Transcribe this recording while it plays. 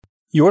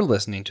You're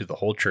listening to the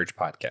Whole Church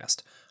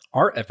Podcast.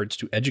 Our efforts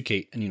to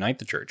educate and unite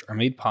the church are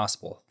made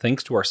possible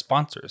thanks to our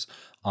sponsors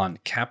on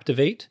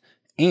Captivate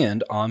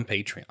and on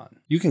Patreon.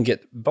 You can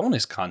get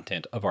bonus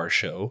content of our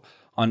show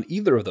on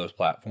either of those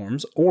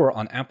platforms or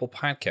on Apple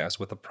Podcasts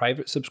with a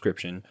private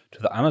subscription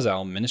to the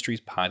Anazal Ministries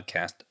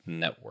Podcast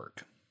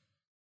Network.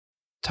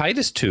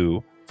 Titus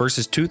 2,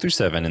 verses 2 through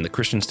 7 in the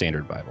Christian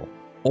Standard Bible.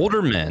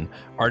 Older men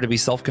are to be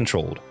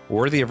self-controlled,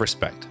 worthy of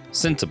respect,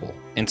 sensible,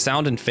 and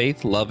sound in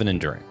faith, love, and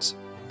endurance.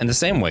 In the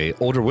same way,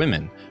 older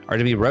women are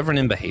to be reverent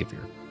in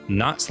behavior,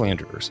 not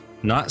slanderers,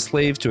 not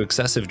slaves to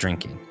excessive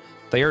drinking.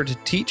 They are to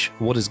teach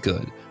what is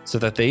good, so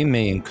that they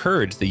may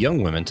encourage the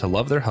young women to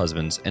love their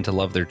husbands and to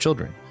love their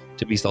children,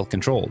 to be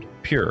self-controlled,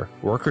 pure,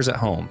 workers at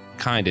home,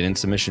 kind and in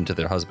submission to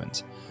their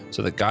husbands,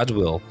 so that God's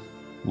will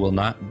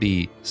not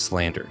be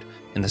slandered.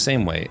 In the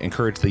same way,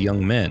 encourage the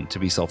young men to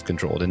be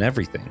self-controlled in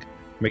everything.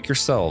 Make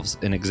yourselves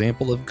an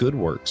example of good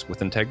works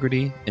with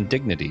integrity and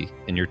dignity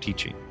in your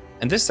teaching.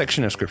 In this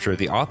section of scripture,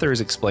 the author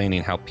is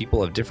explaining how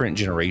people of different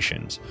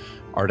generations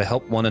are to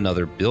help one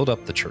another build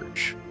up the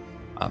church.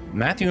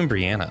 Matthew and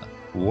Brianna,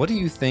 what do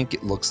you think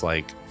it looks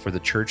like for the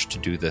church to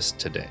do this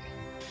today?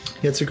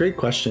 Yeah, it's a great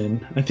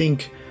question. I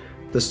think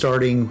the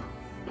starting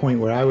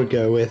point where I would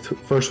go with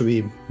first would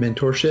be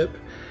mentorship.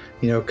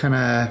 Kind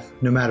of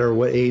no matter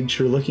what age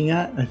you're looking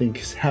at, I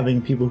think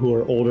having people who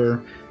are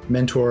older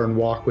mentor and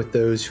walk with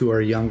those who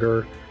are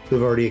younger, who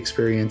have already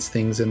experienced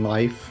things in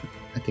life.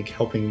 I think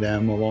helping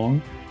them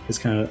along is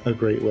kind of a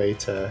great way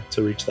to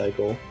reach that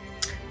goal.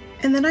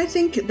 And then I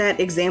think that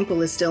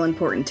example is still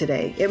important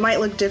today. It might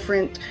look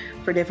different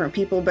for different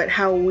people, but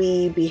how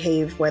we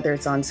behave, whether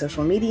it's on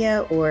social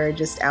media or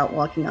just out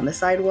walking on the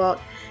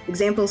sidewalk,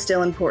 example is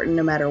still important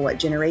no matter what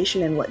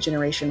generation and what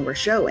generation we're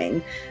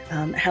showing,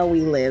 how we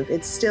live.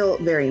 It's still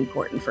very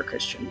important for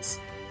Christians.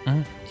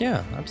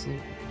 Yeah,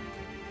 absolutely.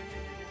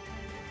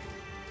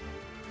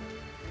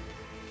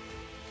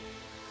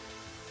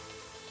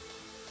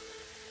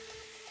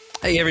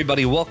 Hey,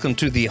 everybody. Welcome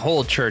to the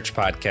Whole Church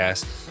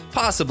Podcast,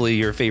 possibly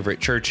your favorite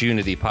church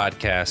unity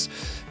podcast.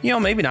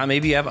 Maybe not.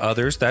 Maybe you have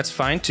others. That's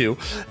fine, too.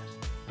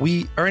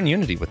 We are in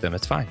unity with them.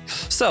 It's fine.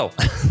 So,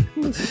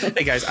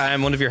 hey, guys,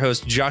 I'm one of your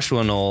hosts,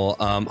 Joshua Knoll.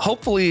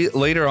 Hopefully,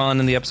 later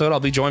on in the episode, I'll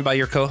be joined by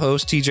your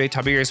co-host, TJ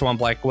Tiberius Juan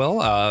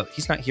Blackwell.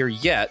 He's not here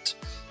yet,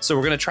 so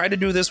we're going to try to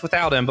do this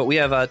without him, but we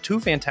have two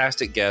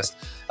fantastic guests.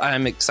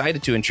 I'm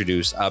excited to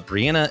introduce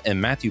Brianna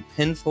and Matthew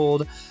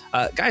Penfold.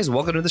 Guys,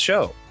 welcome to the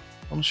show.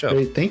 On the show.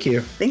 Great, thank you.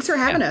 Thanks for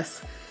having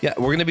us. Yeah,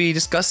 we're going to be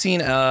discussing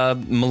a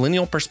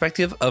millennial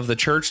perspective of the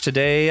church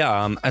today,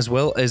 as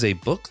well as a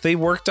book they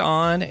worked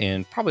on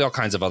and probably all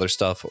kinds of other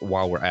stuff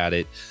while we're at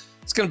it.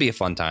 It's going to be a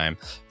fun time.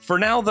 For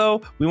now,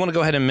 though, we want to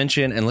go ahead and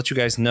mention and let you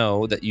guys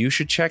know that you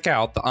should check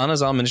out the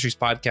Anazal Ministries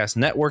Podcast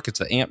Network. It's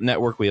the AMP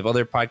Network. We have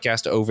other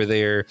podcasts over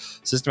there.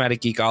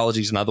 Systematic Geekology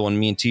is another one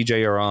me and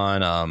TJ are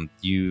on.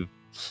 You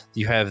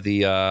have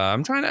the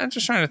I'm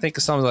just trying to think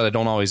of some that I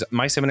don't always.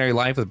 My Seminary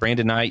Life with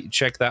Brandon Knight.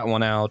 Check that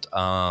one out.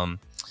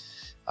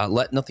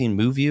 Let Nothing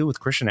Move You with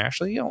Christian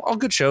Ashley. All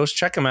good shows.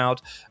 Check them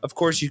out. Of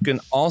course, you can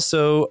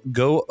also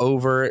go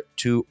over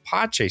to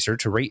Podchaser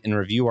to rate and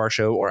review our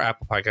show, or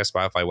Apple Podcast,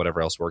 Spotify,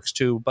 whatever else works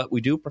too. But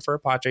we do prefer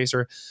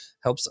Podchaser.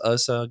 Helps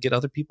us get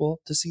other people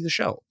to see the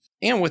show.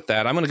 And with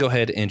that, I'm going to go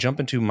ahead and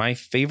jump into my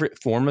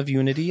favorite form of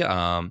unity.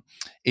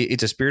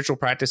 It's a spiritual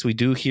practice we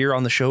do here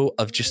on the show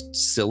of just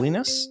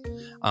silliness.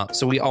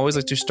 So we always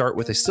like to start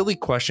with a silly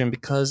question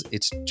because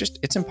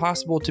it's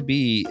impossible to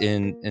be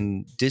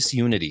in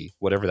disunity,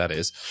 whatever that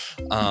is,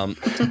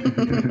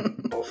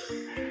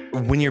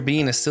 when you're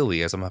being as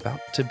silly as I'm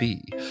about to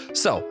be.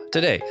 So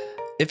today,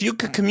 if you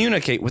could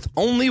communicate with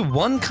only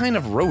one kind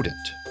of rodent,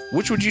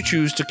 which would you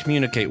choose to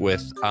communicate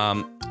with?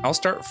 I'll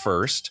start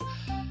first.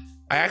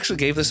 I actually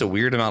gave this a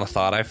weird amount of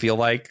thought, I feel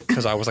like,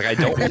 because I was like, I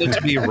don't want it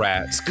to be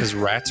rats, because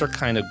rats are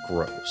kind of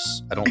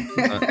gross. I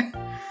don't,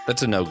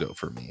 that's a no-go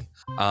for me.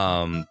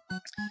 I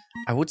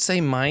would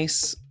say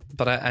mice,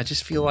 but I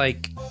just feel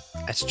like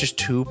it's just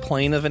too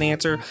plain of an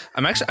answer.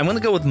 I'm going to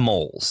go with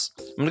moles.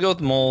 I'm going to go with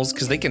moles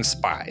because they can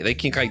spy. They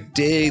can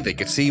dig. They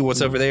can see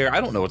what's over there.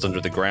 I don't know what's under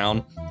the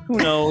ground. Who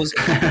knows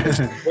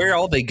where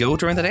all they go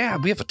during the day?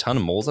 We have a ton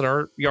of moles at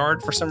our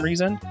yard for some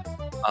reason.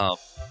 I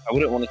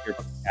wouldn't want to hear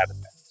about cat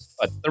attacks.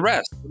 But the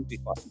rest would be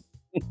fun.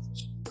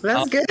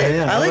 That's good.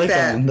 Yeah, I like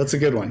that one. That's a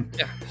good one.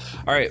 Yeah.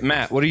 All right,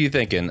 Matt, what are you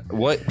thinking?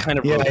 What kind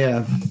of rodent do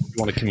you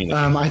want to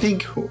communicate? I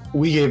think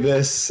we gave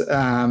this. We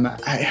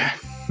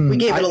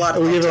gave it a lot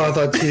of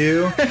thought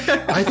too.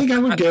 I think I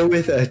would go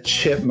with a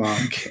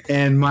chipmunk.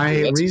 And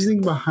my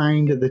reasoning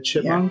behind the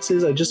chipmunks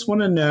is I just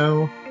want to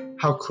know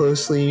how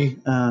closely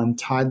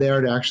tied they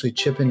are to actually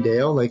Chip and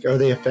Dale. Like, are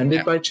they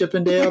offended by Chip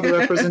and Dale, the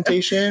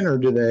representation, or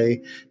do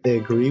they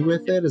agree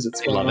with it? Is it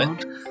still on?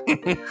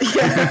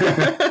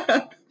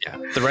 Yeah,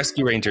 the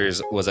Rescue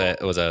Rangers was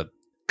a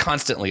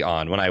constantly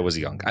on when I was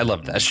young. I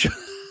loved that show.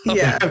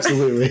 Yeah.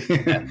 Absolutely.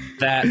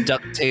 That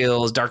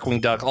DuckTales,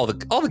 Darkwing Duck, all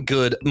the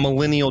good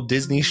millennial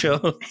Disney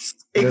shows.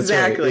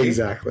 Exactly. Right,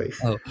 exactly.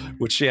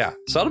 Which so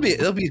it'll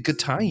be a good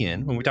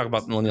tie-in when we talk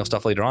about millennial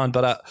stuff later on.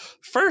 But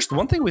first,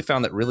 one thing we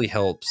found that really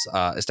helps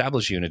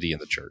establish unity in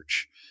the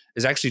church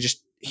is actually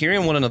just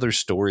hearing one another's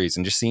stories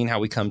and just seeing how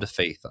we come to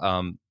faith.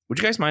 Would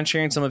you guys mind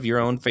sharing some of your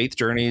own faith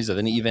journeys and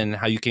then even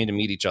how you came to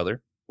meet each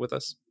other with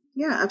us?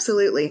 Yeah,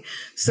 absolutely.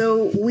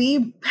 So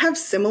we have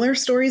similar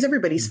stories.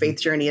 Everybody's faith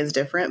journey is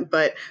different,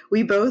 but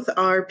we both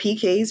are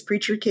PKs,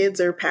 preacher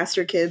kids or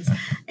pastor kids.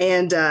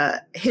 And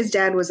his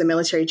dad was a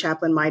military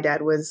chaplain. My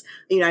dad was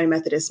a United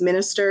Methodist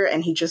minister,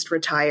 and he just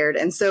retired.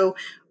 And so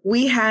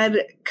we had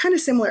kind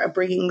of similar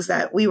upbringings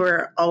that we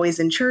were always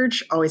in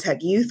church, always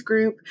had youth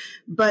group.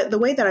 But the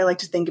way that I like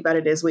to think about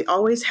it is we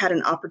always had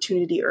an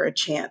opportunity or a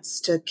chance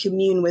to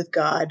commune with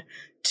God,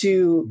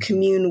 to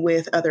commune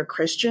with other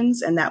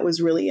Christians, and that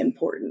was really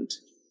important.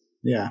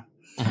 Yeah.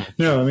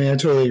 No, I mean, I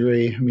totally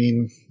agree. I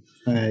mean,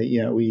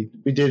 we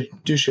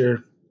do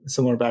share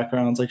similar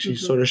backgrounds like she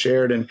sort of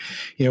shared. And,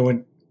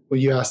 when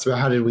you asked about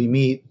how did we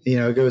meet,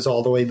 it goes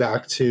all the way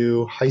back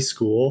to high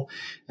school.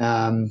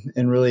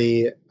 And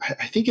really,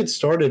 I think it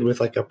started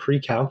with like a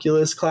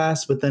pre-calculus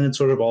class, but then it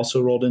sort of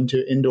also rolled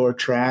into indoor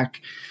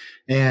track.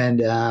 And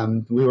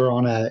we were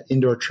on an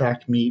indoor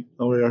track meet.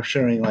 We were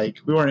sharing, we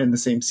weren't in the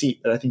same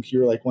seat, but I think you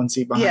were like one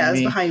seat behind me. Yeah, I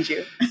was behind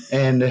you.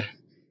 And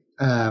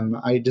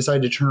I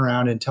decided to turn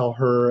around and tell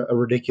her a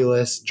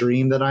ridiculous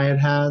dream that I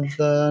had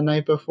the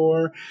night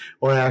before,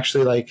 where I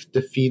actually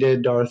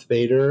defeated Darth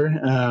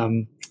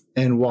Vader.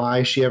 And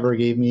why she ever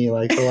gave me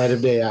the light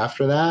of day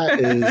after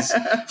that is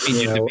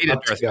you defeated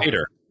Darth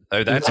Vader.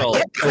 That's all.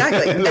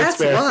 Exactly. That's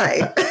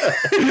why.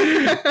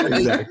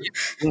 Exactly.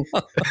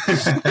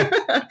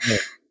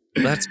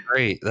 That's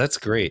great. That's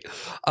great.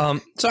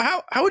 So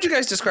how would you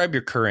guys describe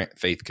your current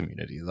faith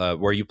community,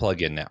 where you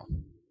plug in now?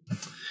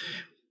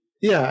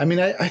 Yeah, I mean,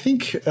 I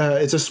think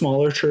it's a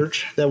smaller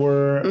church that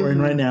we're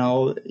in right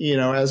now.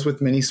 As with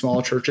many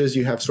small churches,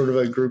 you have sort of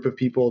a group of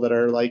people that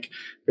are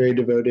very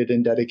devoted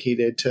and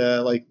dedicated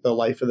to the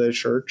life of the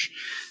church.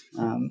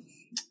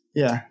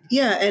 Yeah,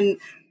 and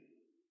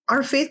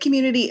our faith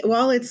community,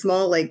 while it's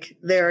small,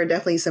 there are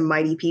definitely some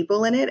mighty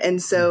people in it, and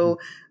so.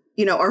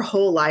 Our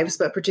whole lives,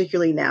 but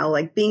particularly now,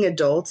 being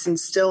adults and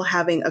still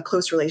having a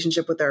close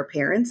relationship with our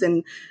parents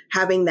and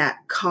having that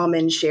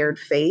common shared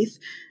faith,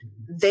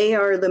 they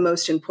are the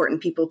most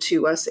important people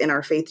to us in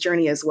our faith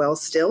journey as well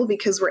still,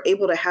 because we're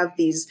able to have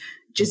these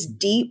just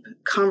deep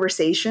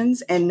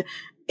conversations, and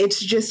it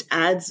just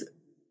adds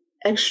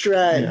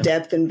extra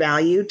depth and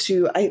value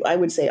to, I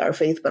would say, our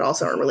faith, but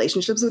also our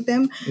relationships with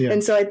them. Yeah.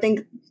 And so I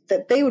think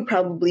that they would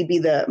probably be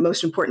the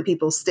most important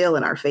people still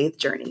in our faith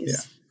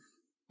journeys.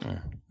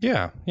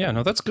 Yeah.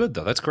 No, that's good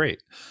though. That's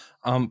great.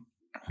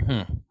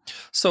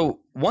 So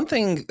one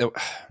thing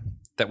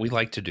that we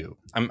like to do,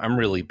 I'm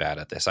really bad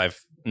at this. I've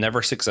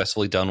never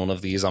successfully done one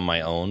of these on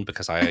my own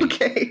because I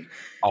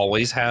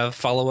always have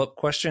follow-up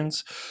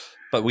questions,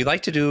 but we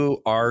like to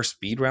do our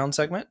speed round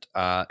segment.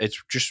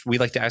 It's just, we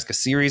like to ask a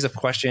series of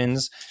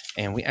questions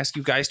and we ask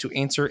you guys to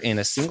answer in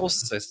a single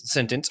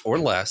sentence or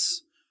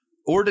less,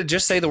 or to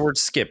just say the word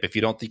skip if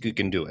you don't think you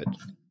can do it.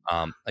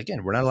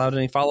 Again, we're not allowed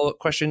any follow-up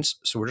questions,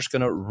 so we're just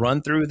going to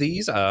run through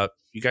these.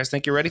 You guys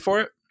think you're ready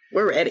for it?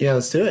 We're ready. Yeah,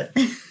 let's do it.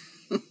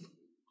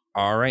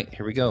 All right,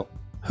 here we go.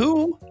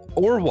 Who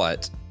or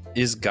what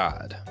is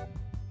God?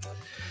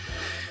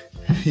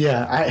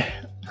 Yeah,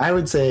 I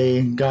would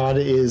say God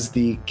is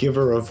the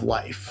giver of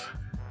life.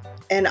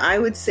 And I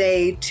would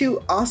say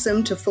too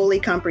awesome to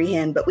fully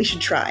comprehend, but we should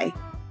try.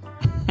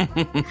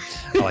 I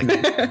like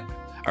that.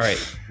 All right,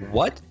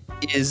 what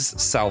is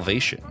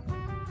salvation?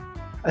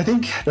 I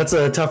think that's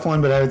a tough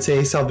one, but I would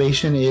say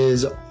salvation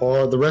is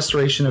the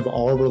restoration of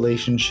our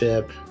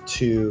relationship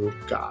to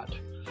God.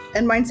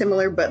 And mine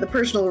similar, but the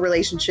personal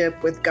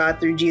relationship with God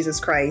through Jesus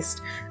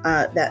Christ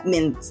that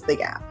mends the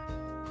gap.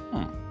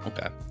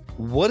 Okay.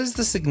 What is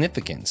the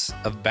significance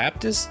of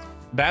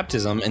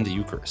baptism in the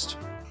Eucharist?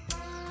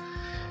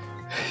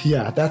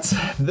 Yeah, that's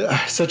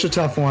such a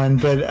tough one,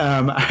 but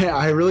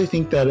I really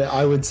think that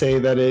I would say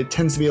that it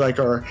tends to be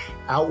our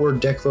outward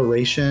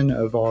declaration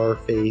of our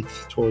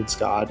faith towards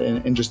God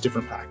and just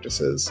different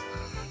practices.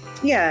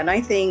 Yeah, and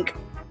I think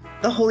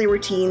the holy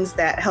routines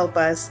that help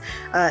us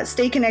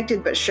stay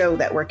connected but show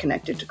that we're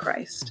connected to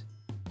Christ.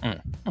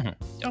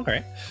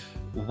 Okay.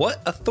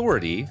 What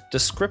authority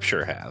does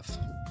Scripture have?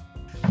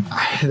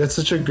 That's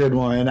such a good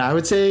one. I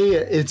would say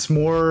it's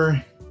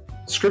more...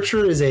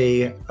 Scripture is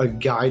a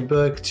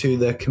guidebook to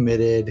the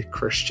committed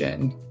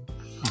Christian.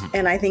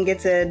 And I think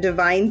it's a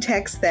divine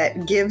text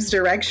that gives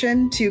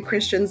direction to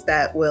Christians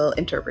that will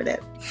interpret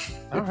it.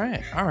 All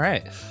right.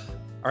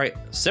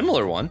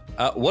 Similar one.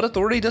 What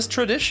authority does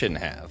tradition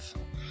have?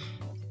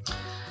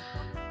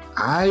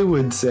 I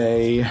would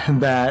say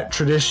that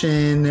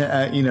tradition,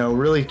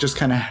 really just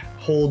kind of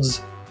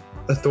holds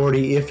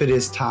authority if it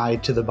is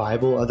tied to the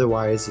Bible.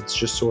 Otherwise, it's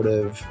just sort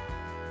of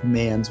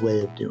man's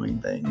way of doing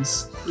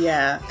things.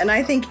 Yeah. And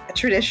I think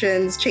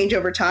traditions change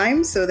over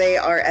time, so they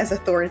are as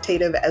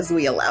authoritative as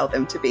we allow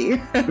them to be.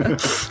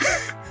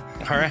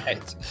 All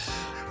right.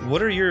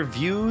 What are your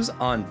views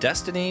on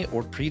destiny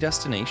or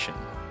predestination?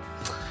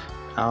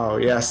 Oh,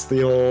 yes,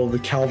 the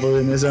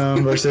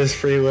Calvinism versus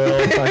free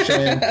will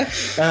question.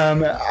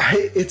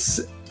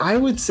 I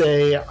would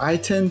say I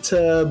tend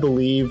to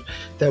believe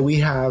that we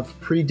have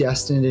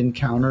predestined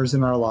encounters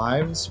in our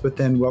lives, but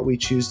then what we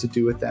choose to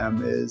do with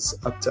them is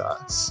up to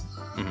us.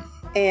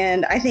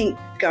 And I think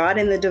God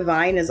in the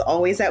divine is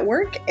always at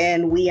work,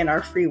 and we in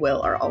our free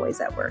will are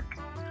always at work.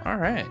 All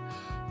right.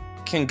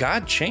 Can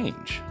God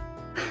change?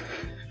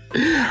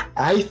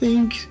 I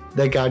think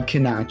that God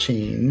cannot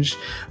change,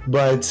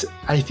 but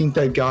I think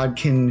that God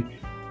can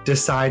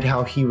decide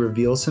how he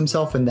reveals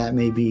himself, and that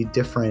may be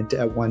different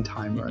at one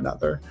time or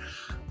another.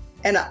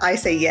 And I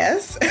say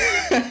yes.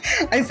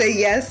 I say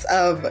yes.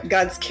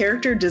 God's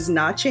character does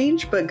not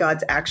change, but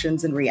God's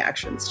actions and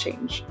reactions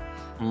change.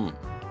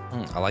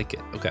 I like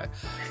it. Okay.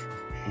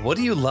 What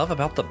do you love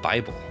about the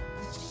Bible?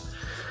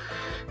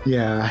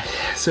 Yeah,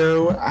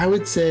 so I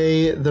would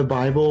say the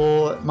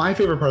Bible, my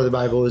favorite part of the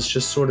Bible is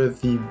just sort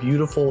of the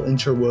beautiful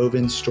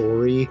interwoven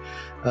story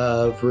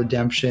of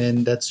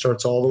redemption that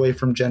starts all the way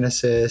from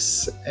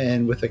Genesis,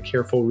 and with a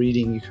careful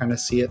reading, you kind of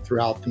see it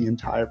throughout the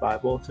entire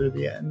Bible through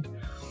the end.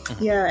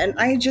 Yeah, and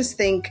I just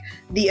think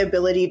the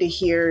ability to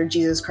hear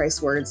Jesus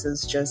Christ's words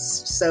is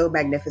just so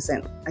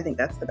magnificent. I think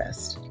that's the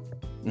best.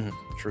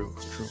 True.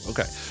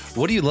 Okay.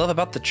 What do you love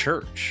about the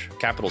church?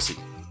 Capital C.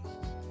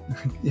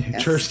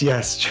 Yes. Church,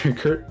 yes.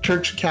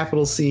 Church,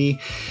 capital C.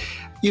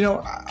 You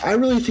know, I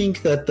really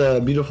think that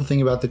the beautiful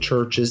thing about the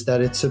church is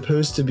that it's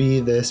supposed to be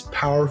this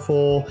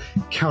powerful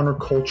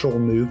countercultural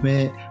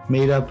movement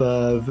made up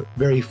of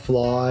very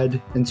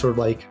flawed and sort of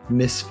like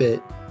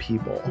misfit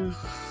people.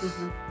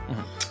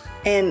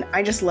 And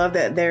I just love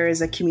that there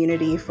is a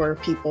community for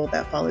people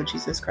that follow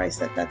Jesus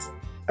Christ that's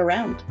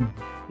around.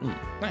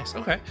 Nice.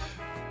 Okay.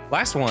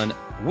 Last one.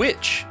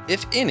 Which,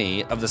 if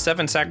any, of the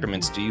 7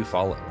 sacraments do you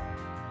follow?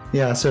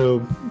 Yeah,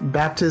 so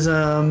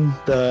baptism,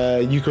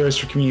 the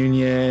Eucharist or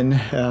communion,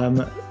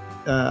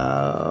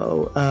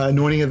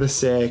 anointing of the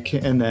sick,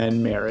 and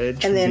then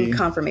marriage. And then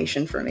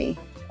confirmation for me.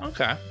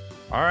 Okay.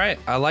 All right.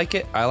 I like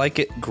it.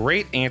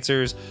 Great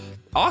answers.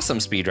 Awesome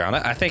speed round.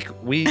 I think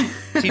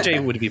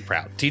TJ would be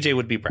proud. Good.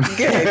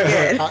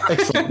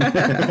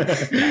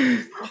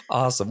 Excellent.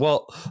 Awesome.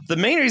 Well, the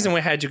main reason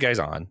we had you guys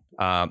on,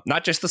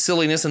 not just the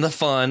silliness and the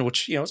fun,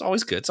 which, is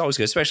always good. It's always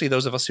good, especially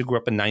those of us who grew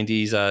up in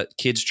 90s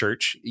kids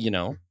church.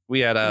 We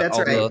had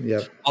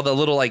all the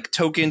little like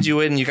tokens you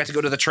and you got to go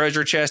to the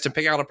treasure chest and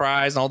pick out a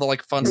prize and all the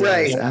like fun stuff.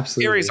 Right,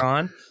 absolutely. Carries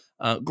on.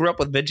 Grew up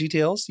with Veggie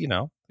Tales, you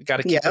got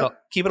to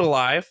keep it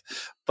alive.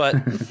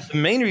 But the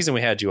main reason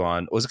we had you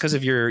on was because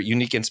of your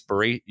unique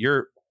inspiration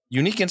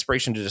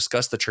to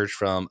discuss the church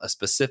from a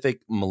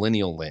specific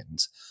millennial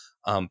lens.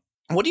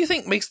 What do you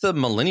think makes the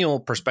millennial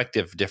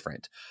perspective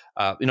different?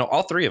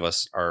 All 3 of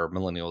us are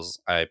millennials,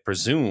 I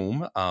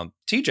presume.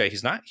 TJ,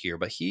 he's not here,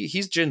 but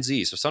he's Gen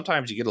Z. So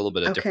sometimes you get a little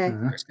bit of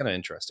different. It's kind of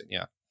interesting.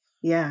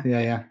 Yeah.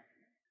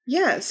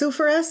 So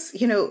for us,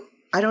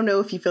 I don't know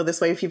if you feel this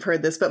way, if you've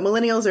heard this, but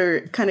millennials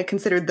are kind of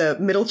considered the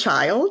middle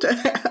child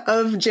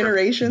of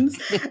generations.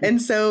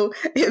 And so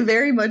it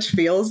very much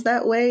feels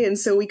that way. And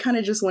so we kind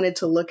of just wanted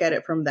to look at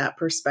it from that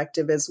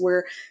perspective, as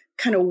we're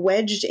kind of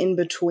wedged in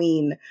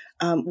between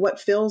what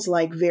feels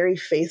like very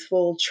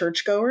faithful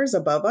churchgoers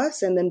above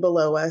us, and then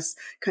below us,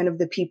 kind of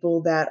the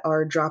people that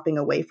are dropping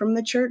away from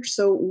the church.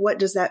 So what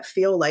does that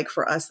feel like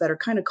for us that are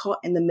kind of caught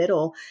in the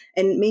middle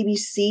and maybe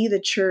see the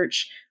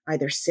church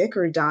either sick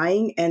or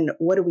dying, and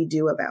what do we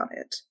do about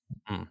it?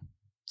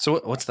 So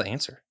what's the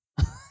answer?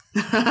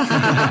 Yes.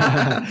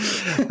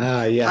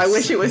 I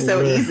wish it was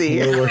so easy.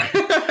 We're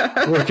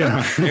working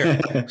on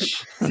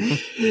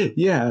it.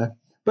 Yeah.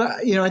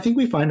 But, I think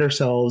we find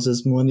ourselves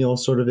as millennials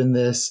sort of in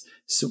this,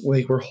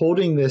 like we're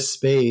holding this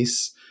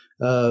space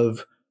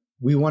of,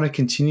 we want to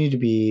continue to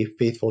be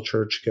faithful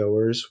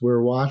churchgoers.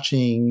 We're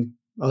watching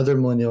other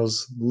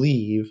millennials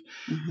leave.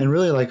 And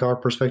really, like, our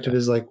perspective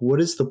is like, what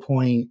is the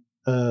point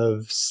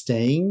of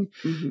staying?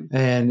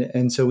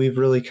 And so we've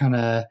really kind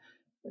of,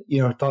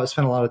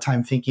 spent a lot of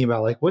time thinking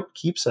about like what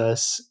keeps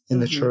us in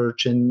the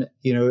church. And,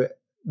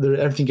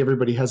 I think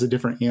everybody has a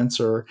different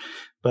answer,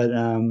 but,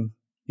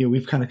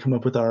 we've kind of come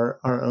up with our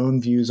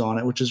own views on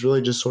it, which is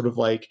really just sort of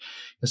like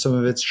some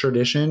of it's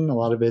tradition, a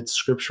lot of it's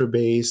scripture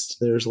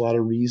based. There's a lot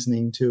of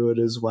reasoning to it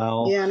as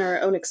well. Yeah, and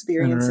our own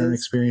experiences. And our own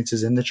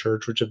experiences in the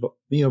church, which have,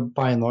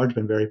 by and large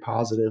been very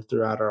positive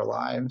throughout our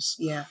lives.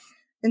 Yeah.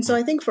 And so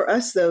I think for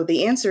us, though,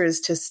 the answer is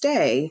to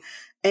stay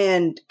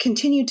and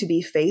continue to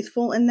be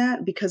faithful in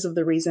that because of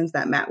the reasons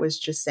that Matt was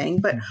just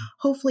saying, but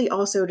hopefully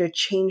also to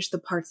change the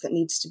parts that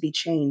needs to be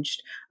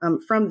changed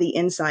from the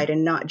inside,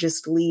 and not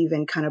just leave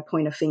and kind of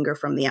point a finger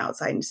from the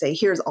outside and say,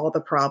 here's all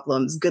the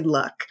problems. Good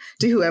luck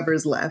to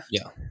whoever's left.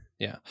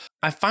 Yeah.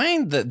 I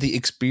find that the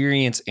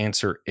experience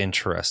answer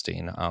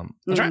interesting. I'm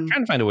trying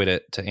to find a way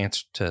to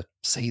answer, to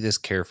say this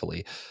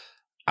carefully.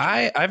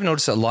 I've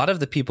noticed a lot of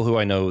the people who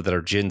I know that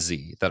are Gen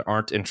Z that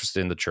aren't interested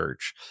in the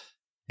church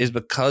is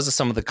because of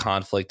some of the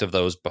conflict of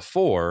those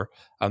before.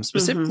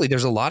 Specifically,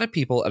 there's a lot of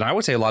people, and I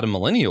would say a lot of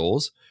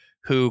millennials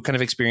who kind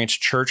of experience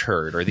church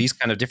hurt or these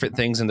kind of different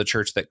things in the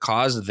church that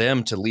caused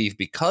them to leave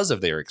because of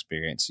their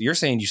experience. You're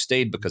saying you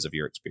stayed because of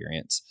your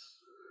experience.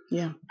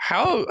 Yeah.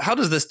 How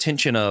does this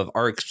tension of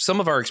some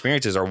of our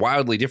experiences are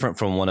wildly different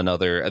from one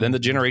another, and then the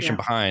generation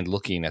behind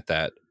looking at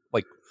that,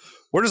 like,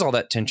 where does all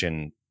that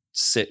tension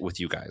sit with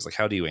you guys? Like,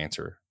 how do you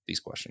answer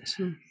these questions?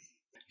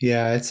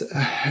 Yeah, it's,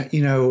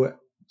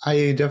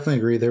 I definitely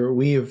agree there.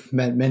 We have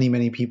met many,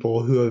 many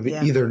people who have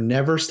either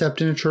never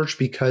stepped in a church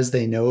because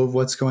they know of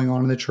what's going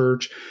on in the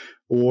church,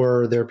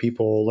 or there are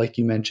people, like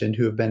you mentioned,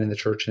 who have been in the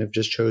church and have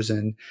just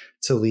chosen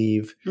to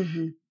leave.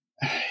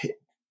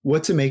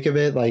 What to make of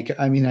it? Like,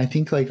 I mean, I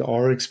think like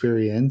our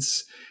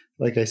experience,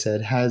 like I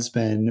said, has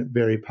been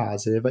very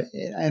positive.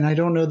 And I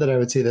don't know that I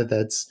would say that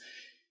that's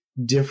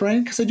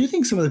different, because I do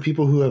think some of the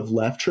people who have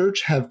left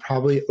church have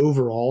probably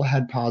overall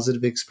had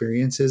positive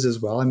experiences as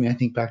well. I mean, I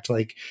think back to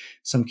like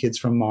some kids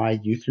from my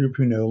youth group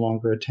who no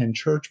longer attend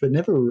church, but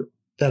never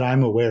that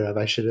I'm aware of,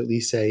 I should at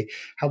least say,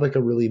 had like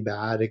a really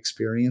bad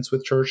experience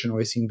with church and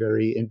always seemed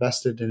very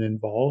invested and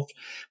involved.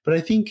 But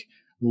I think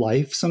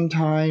life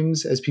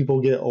sometimes, as people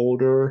get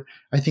older,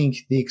 I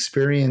think the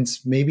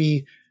experience,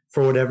 maybe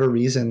for whatever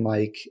reason,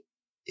 like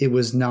it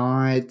was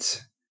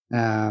not,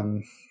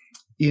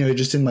 it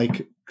just didn't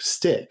like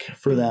stick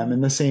for them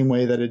in the same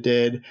way that it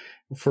did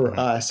for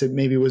us. It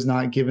maybe was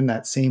not given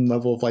that same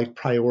level of like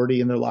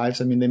priority in their lives.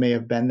 I mean, they may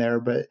have been there,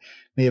 but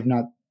may have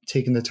not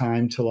taken the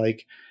time to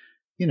like,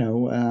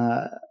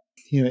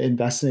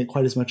 invest in it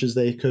quite as much as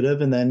they could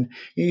have. And then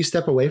you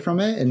step away from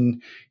it,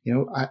 and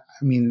I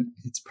mean,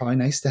 it's probably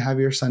nice to have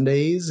your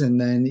Sundays and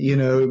then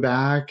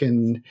back.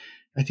 And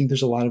I think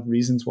there's a lot of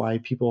reasons why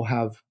people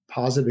have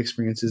positive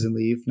experiences and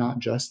leave, not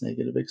just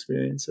negative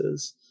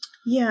experiences.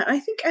 Yeah, I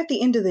think at the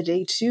end of the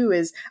day, too,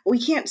 is we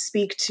can't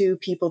speak to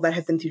people that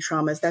have been through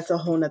traumas. That's a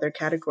whole nother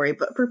category.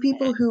 But for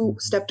people who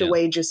stepped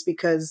away just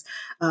because,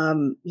 they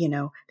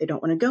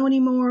don't want to go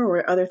anymore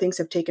or other things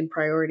have taken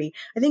priority,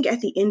 I think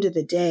at the end of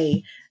the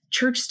day,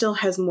 church still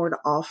has more to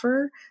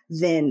offer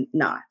than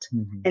not.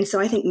 And so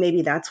I think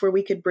maybe that's where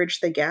we could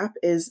bridge the gap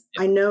is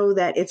I know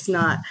that it's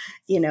not,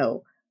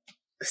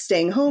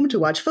 staying home to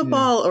watch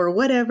football or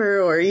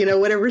whatever, or,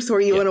 whatever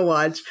story you want to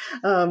watch,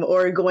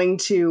 or going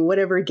to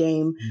whatever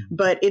game,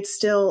 but it's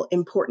still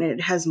important and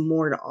it has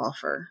more to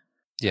offer.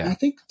 Yeah. I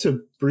think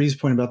to Bree's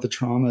point about the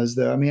traumas,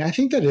 though, I mean, I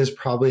think that is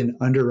probably an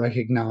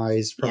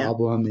under-recognized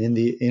problem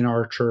in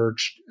our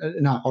church,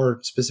 not our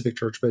specific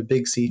church, but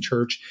Big C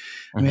church.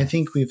 I mean, I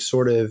think we've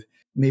sort of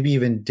maybe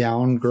even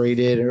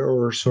downgraded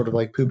or sort of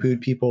like poo-pooed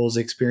people's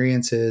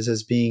experiences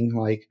as being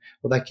like,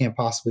 well, that can't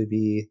possibly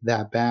be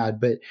that bad.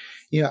 But,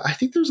 I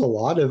think there's a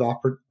lot of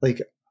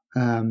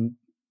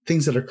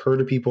things that occur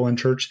to people in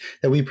church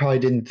that we probably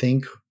didn't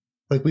think,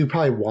 like we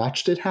probably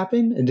watched it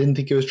happen and didn't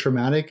think it was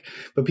traumatic,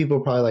 but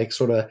people probably like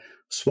sort of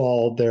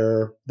swallowed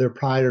their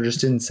pride or just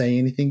didn't say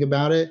anything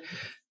about it.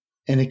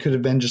 And it could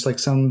have been just like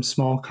some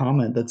small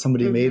comment that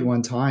somebody made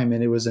one time,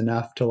 and it was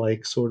enough to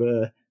like sort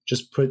of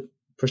just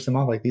push them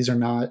off. Like, these are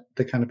not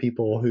the kind of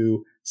people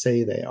who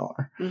say they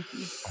are.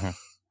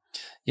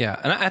 Yeah.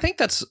 And I think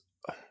that's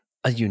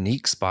a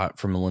unique spot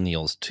for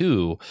millennials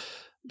too,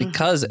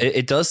 because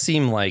it does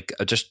seem like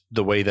just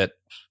the way that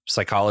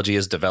psychology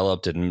is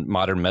developed and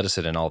modern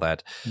medicine and all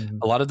that.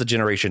 A lot of the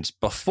generations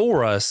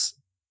before us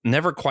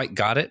never quite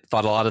got it,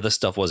 thought a lot of this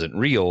stuff wasn't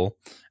real.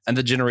 And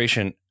the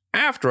generation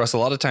after us, a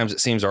lot of times it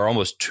seems are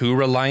almost too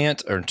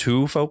reliant or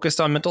too focused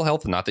on mental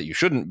health. Not that you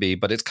shouldn't be,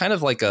 but it's kind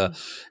of like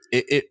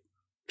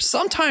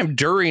sometime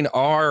during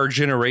our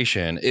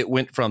generation, it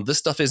went from this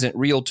stuff isn't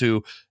real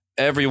to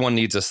everyone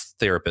needs a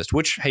therapist,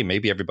 which, hey,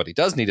 maybe everybody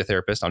does need a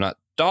therapist. I'm not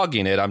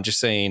dogging it. I'm just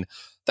saying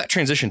that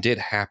transition did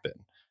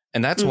happen.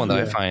 And that's one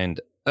that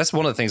that's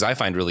one of the things I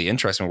find really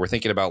interesting when we're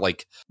thinking about,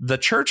 like, the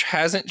church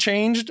hasn't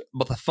changed,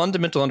 but the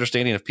fundamental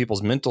understanding of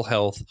people's mental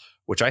health,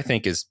 which I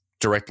think is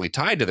directly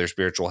tied to their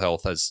spiritual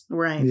health, has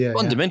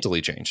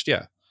fundamentally changed.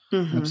 Yeah.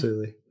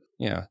 Absolutely.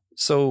 Yeah.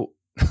 So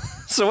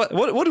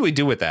what do we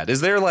do with that?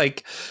 Is there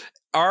like,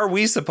 are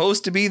we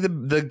supposed to be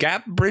the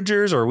gap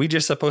bridgers, or are we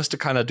just supposed to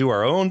kind of do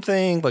our own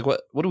thing? Like,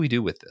 what do we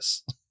do with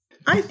this?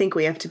 I think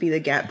we have to be the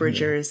gap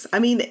bridgers. I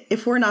mean,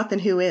 if we're not, then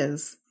who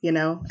is?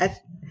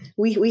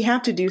 We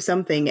have to do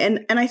something.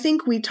 And I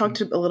think we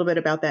talked a little bit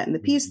about that in the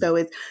piece, though,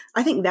 is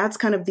I think that's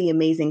kind of the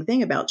amazing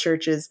thing about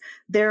churches.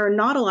 There are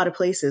not a lot of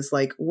places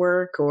like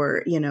work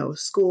or,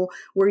 school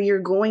where you're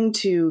going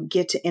to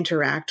get to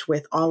interact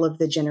with all of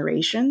the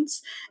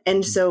generations.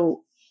 And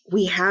so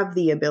we have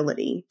the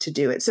ability to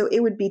do it. So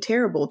it would be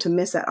terrible to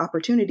miss that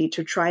opportunity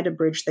to try to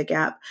bridge the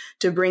gap,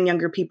 to bring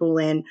younger people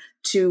in,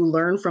 to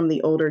learn from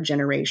the older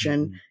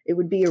generation. It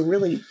would be a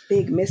really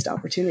big missed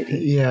opportunity.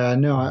 Yeah,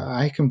 no,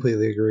 I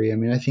completely agree. I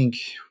mean, I think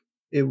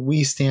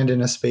we stand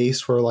in a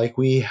space where, like,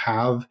 we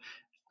have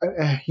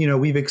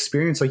we've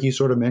experienced, like you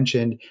sort of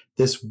mentioned,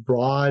 this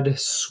broad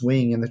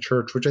swing in the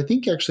church, which I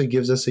think actually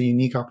gives us a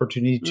unique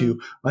opportunity to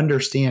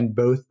understand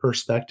both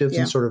perspectives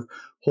and sort of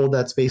hold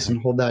that space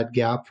and hold that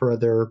gap for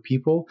other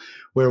people,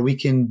 where we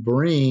can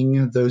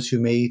bring those who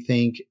may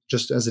think,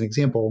 just as an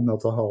example,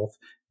 mental health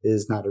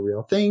is not a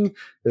real thing.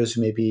 Those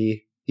who may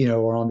be,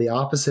 are on the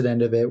opposite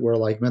end of it, where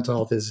like mental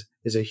health is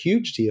a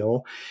huge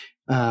deal.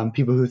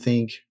 People who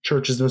think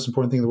church is the most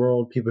important thing in the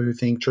world, people who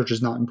think church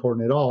is not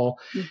important at all.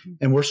 Mm-hmm.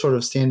 And we're sort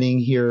of standing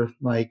here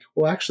like,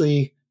 well,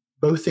 actually,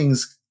 both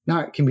things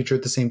can be true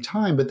at the same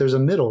time, but there's a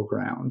middle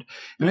ground.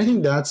 And I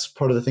think that's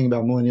part of the thing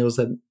about millennials,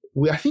 that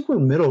I think we're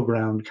middle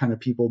ground kind of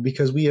people,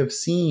 because we have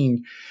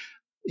seen,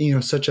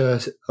 such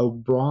a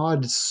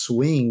broad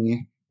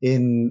swing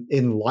in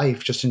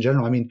life, just in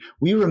general. I mean,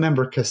 we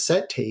remember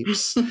cassette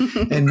tapes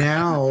and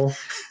now,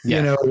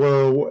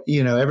 we're,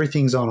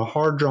 everything's on a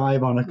hard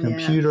drive, on a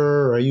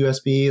computer or a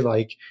USB,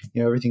 like,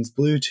 everything's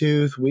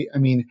Bluetooth.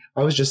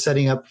 I was just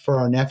setting up for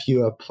our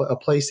nephew a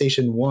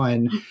PlayStation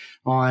 1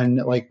 on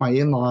like my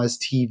in-laws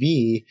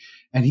TV.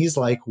 And he's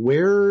like,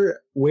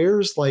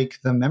 where's like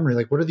the memory?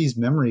 Like, what are these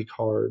memory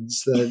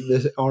cards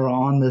that are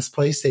on this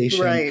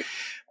PlayStation? Right.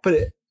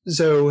 But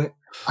so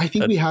I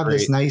think we have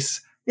this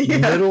nice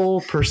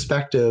middle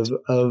perspective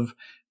of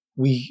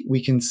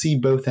we can see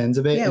both ends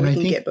of it. Yeah, and we I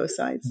can think get both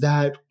sides.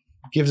 That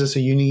gives us a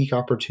unique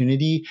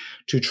opportunity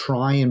to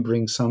try and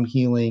bring some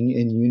healing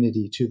and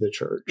unity to the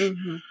church.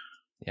 Mm-hmm.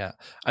 Yeah.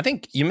 I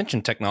think you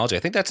mentioned technology. I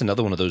think that's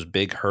another one of those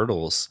big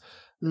hurdles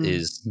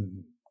is,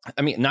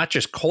 not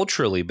just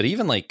culturally, but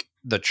even like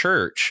the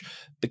church,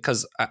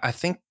 because I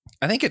think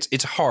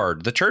it's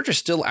hard. The church is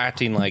still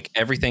acting like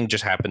everything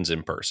just happens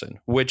in person,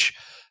 which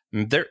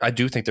I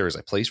do think there is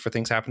a place for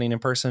things happening in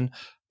person.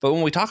 But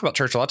when we talk about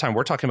church, a lot of time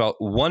we're talking about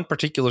one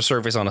particular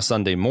service on a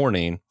Sunday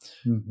morning.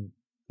 Mm-hmm.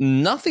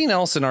 Nothing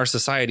else in our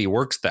society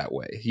works that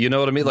way. You know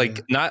what I mean?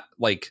 Like, not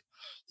like,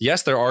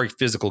 yes, there are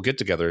physical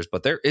get-togethers,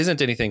 but there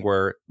isn't anything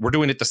where we're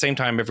doing it the same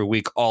time every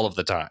week all of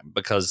the time,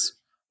 because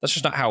that's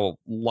just not how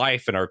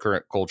life in our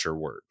current culture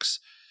works.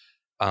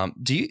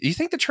 Do you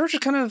think the church is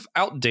kind of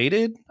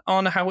outdated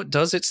on how it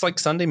does its like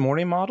Sunday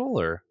morning model,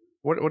 or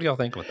what do y'all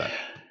think with that?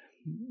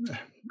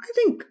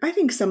 I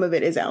think some of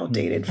it is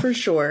outdated for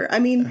sure. I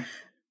mean,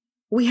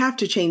 we have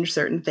to change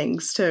certain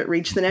things to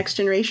reach the next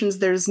generations.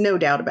 There's no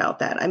doubt about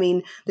that. I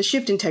mean, the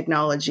shift in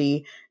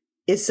technology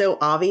is so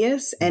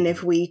obvious. And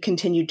if we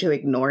continue to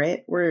ignore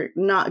it, we're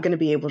not going to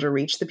be able to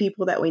reach the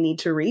people that we need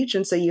to reach.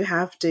 And so you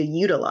have to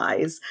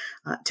utilize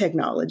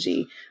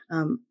technology.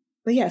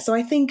 But yeah, so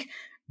I think,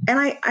 and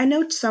I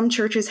know some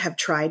churches have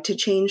tried to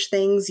change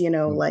things,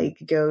 like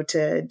go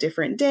to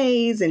different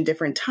days and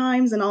different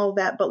times and all of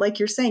that. But like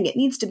you're saying, it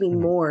needs to be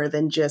more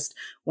than just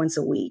once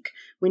a week.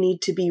 We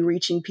need to be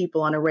reaching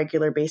people on a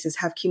regular basis,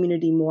 have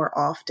community more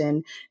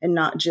often, and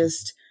not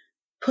just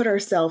peg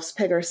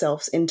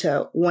ourselves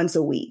into once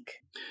a week.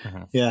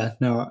 Mm-hmm. Yeah,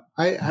 no,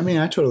 I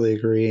totally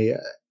agree.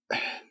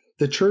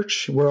 The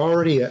church, we're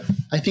already,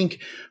 I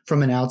think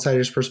from an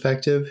outsider's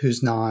perspective,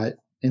 who's not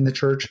in the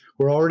church,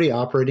 we're already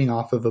operating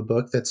off of a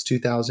book that's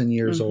 2,000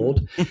 years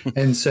old.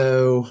 And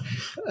so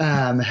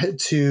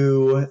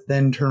to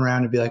then turn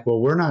around and be like,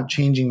 well, we're not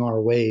changing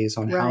our ways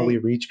on how we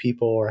reach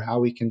people or how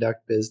we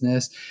conduct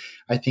business,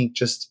 I think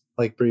just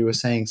like Bree was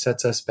saying,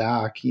 sets us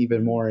back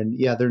even more. And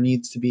yeah, there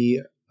needs to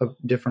be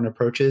different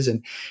approaches.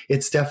 And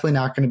it's definitely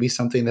not going to be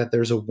something that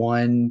there's a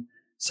one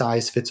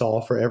size fits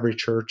all for every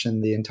church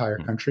in the entire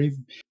country.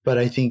 But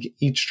I think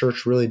each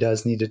church really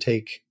does need to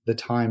take the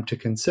time to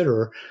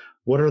consider,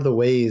 what are the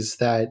ways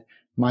that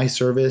my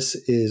service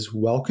is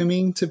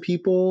welcoming to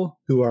people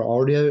who are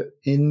already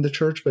in the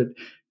church, but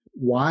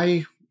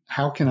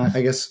how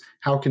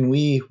can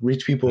we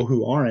reach people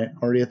who aren't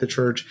already at the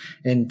church?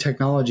 And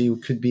technology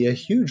could be a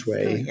huge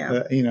way,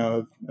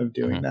 of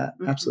doing that.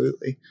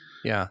 Absolutely.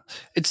 Yeah.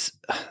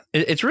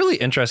 It's really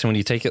interesting when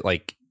you take it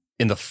like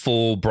in the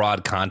full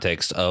broad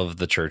context of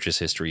the church's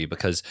history,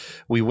 because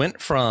we went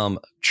from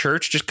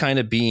church just kind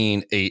of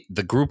being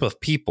the group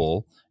of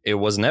people. It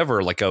was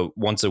never like a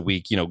once a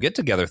week, get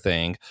together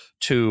thing,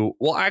 to,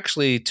 well,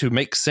 actually, to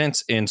make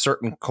sense in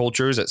certain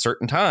cultures at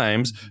certain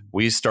times,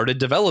 we started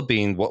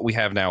developing what we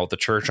have now at the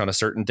church on a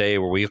certain day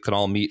where we can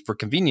all meet for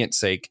convenience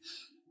sake.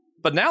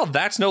 But now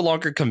that's no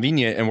longer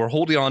convenient, and we're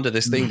holding on to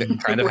this thing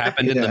that kind of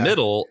happened in the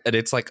middle. And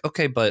it's like,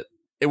 okay, but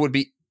it would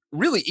be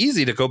really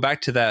easy to go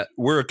back to that.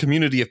 We're a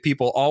community of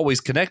people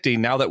always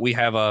connecting, now that we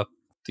have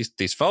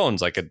these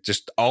phones. I could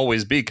just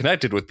always be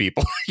connected with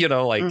people,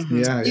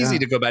 it's easy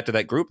to go back to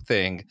that group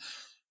thing.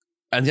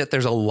 And yet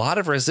there's a lot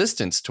of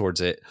resistance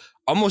towards it,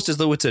 almost as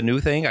though it's a new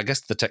thing. I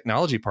guess the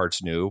technology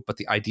part's new, but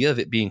the idea of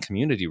it being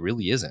community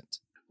really isn't.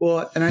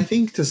 Well, and I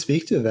think to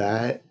speak to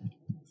that,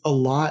 a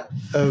lot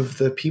of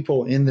the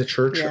people in the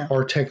church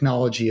are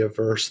technology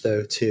averse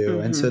though too.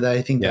 And so that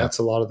I think that's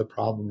a lot of the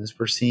problem, is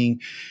we're seeing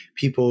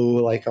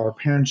people like our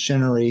parents'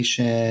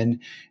 generation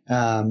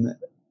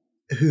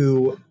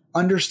who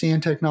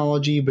understand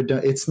technology, but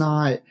it's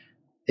not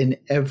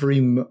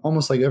in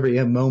almost like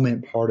every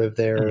moment part of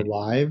their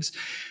lives,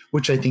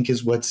 which I think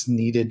is what's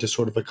needed to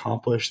sort of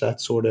accomplish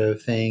that sort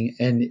of thing.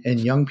 And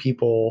young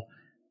people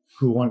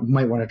who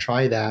might want to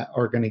try that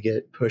are going to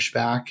get pushed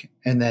back.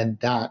 And then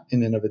that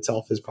in and of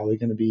itself is probably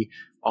going to be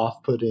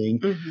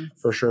off-putting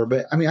for sure.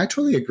 But I mean, I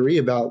totally agree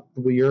about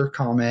your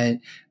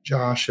comment,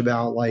 Josh,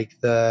 about like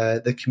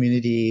the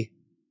community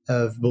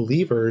of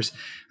believers.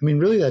 I mean,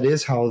 really that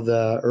is how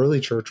the early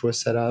church was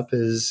set up,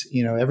 is,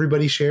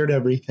 everybody shared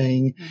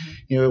everything.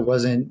 It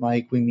wasn't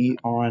like we meet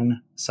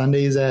on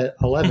Sundays at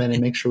 11 and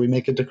make sure we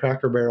make it to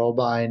Cracker Barrel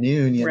by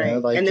noon,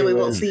 like, and then we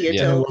won't see you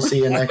till we'll see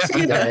you next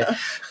Sunday.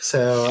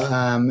 So,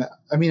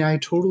 I mean,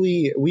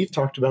 we've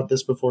talked about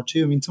this before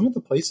too. I mean, some of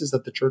the places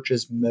that the church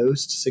is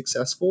most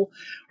successful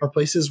are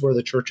places where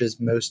the church is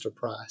most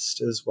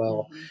oppressed as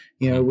well,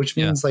 which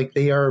means like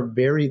they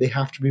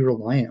have to be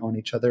reliant on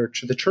each other.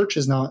 The church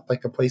is not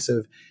like a place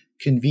of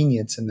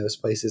convenience in those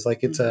places.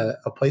 Like it's a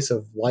place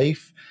of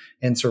life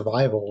and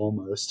survival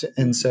almost.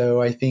 And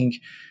so I think,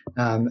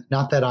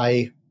 not that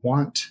I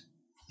want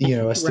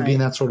us to be in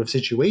that sort of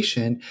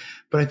situation,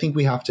 but I think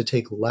we have to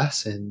take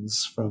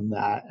lessons from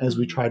that as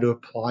we try to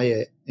apply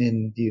it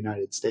in the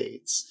United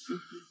States.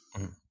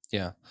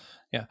 Yeah.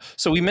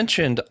 So we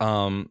mentioned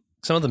some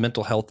of the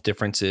mental health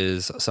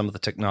differences, some of the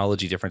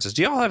technology differences.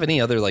 Do y'all have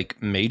any other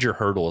like major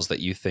hurdles that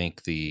you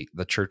think the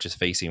church is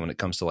facing when it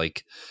comes to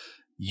like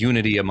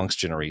unity amongst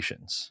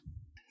generations?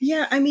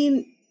 Yeah, I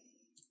mean,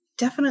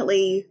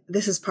 definitely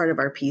this is part of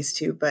our piece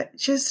too, but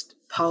just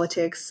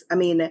politics. I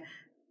mean,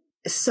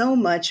 so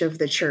much of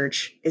the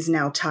church is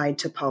now tied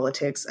to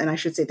politics, and I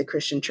should say the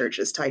Christian church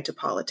is tied to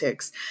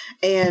politics.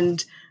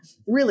 And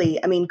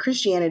really, I mean,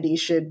 Christianity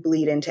should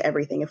bleed into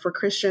everything. If we're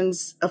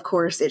Christians, of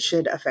course, it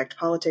should affect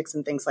politics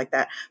and things like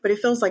that. But it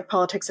feels like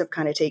politics have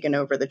kind of taken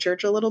over the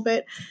church a little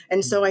bit.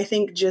 And so I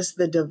think just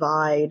the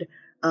divide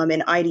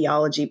in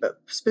ideology, but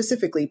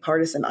specifically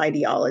partisan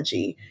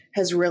ideology,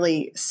 has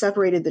really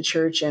separated the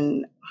church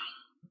and,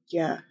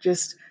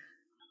 just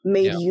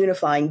made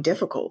unifying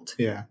difficult.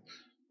 Yeah.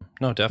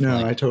 No,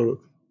 definitely. No, I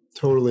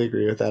totally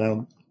agree with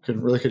that.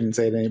 Couldn't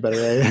say it any better.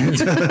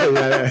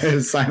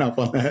 Right? Sign off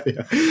on that.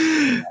 Yeah.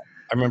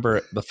 I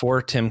remember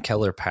before Tim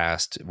Keller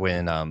passed,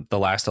 when the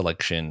last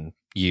election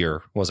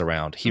year was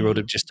around, he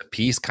wrote just a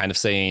piece kind of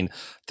saying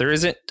there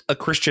isn't a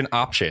Christian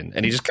option.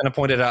 And he just kind of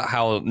pointed out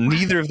how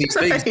neither of these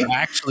things are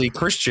actually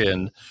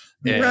Christian.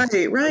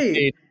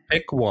 Right.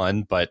 Pick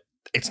one, but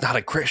it's not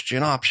a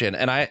Christian option.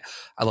 And I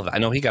love that. I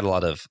know he got a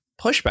lot of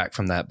pushback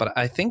from that, but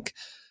I think,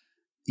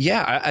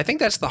 I think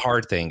that's the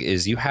hard thing,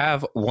 is you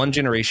have one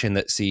generation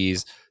that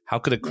sees, how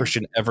could a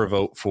Christian ever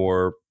vote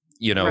for,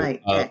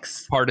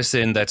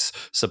 partisan that's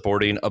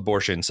supporting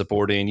abortion,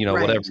 supporting,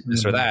 whatever,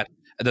 this or that.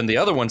 And then the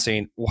other one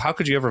saying, well, how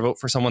could you ever vote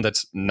for someone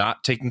that's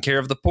not taking care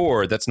of the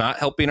poor, that's not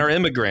helping our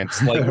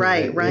immigrants? Like,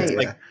 right.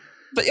 Like,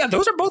 but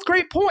those are both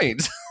great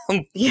points.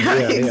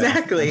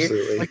 Exactly.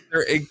 Like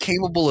they're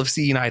incapable of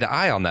seeing eye to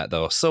eye on that,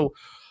 though. So,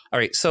 all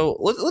right. So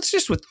let's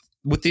just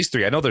with these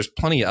three. I know there's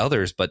plenty of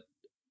others, but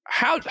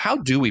how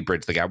do we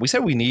bridge the gap? We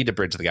said we need to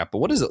bridge the gap, but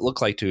what does it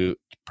look like to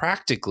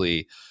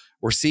practically?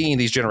 We're seeing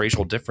these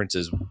generational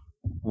differences.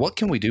 What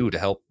can we do to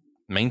help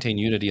maintain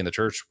unity in the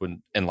church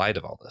in light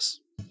of all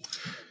this?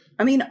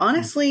 I mean,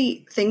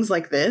 honestly, things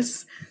like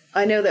this,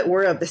 I know that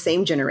we're of the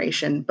same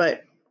generation,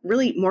 but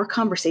really more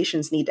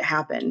conversations need to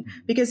happen,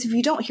 because if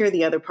you don't hear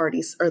the other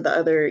parties or the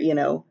other,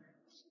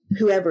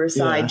 whoever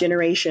side,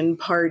 generation,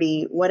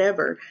 party,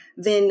 whatever,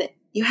 then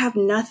you have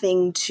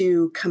nothing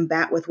to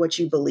combat with what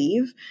you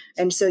believe.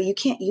 And so you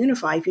can't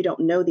unify if you don't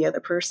know the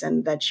other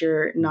person that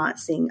you're not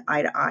seeing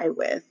eye to eye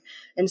with.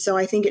 And so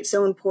I think it's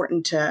so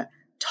important to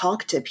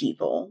talk to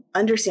people,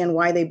 understand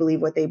why they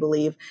believe what they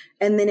believe.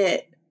 And then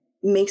it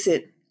makes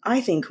it,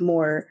 I think,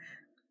 more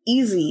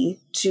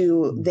easy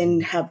to then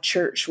have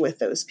church with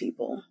those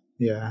people.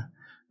 Yeah.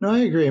 No, I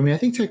agree. I mean, I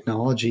think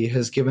technology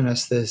has given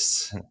us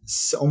this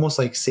almost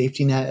like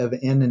safety net of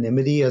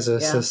anonymity as a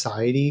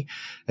society.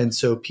 And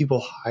so people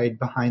hide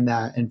behind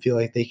that and feel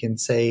like they can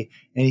say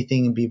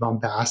anything and be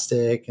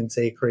bombastic and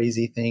say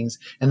crazy things.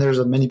 And there's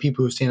many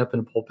people who stand up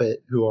in a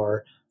pulpit who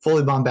are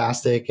fully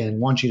bombastic and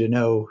want you to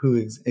know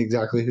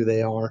exactly who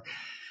they are.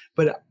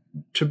 But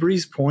to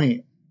Bree's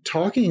point,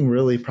 talking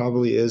really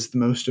probably is the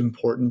most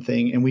important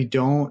thing, and we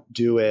don't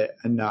do it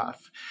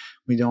enough.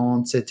 We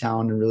don't sit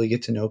down and really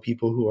get to know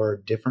people who are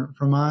different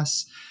from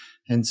us.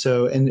 And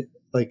so, and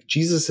like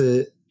Jesus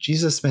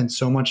spent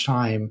so much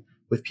time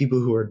with people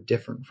who are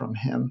different from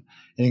him,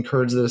 and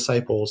encouraged the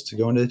disciples to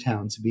go into the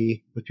town to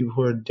be with people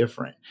who are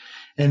different.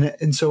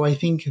 And so I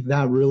think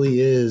that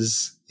really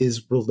is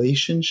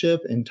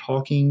relationship and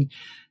talking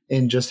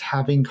and just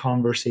having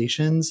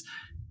conversations.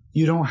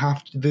 You don't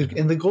have to,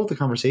 and the goal of the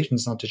conversation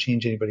is not to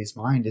change anybody's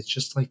mind. It's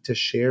just like to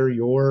share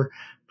your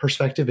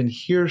perspective and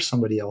hear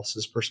somebody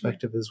else's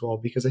perspective as well,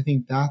 because I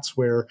think that's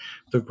where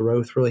the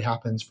growth really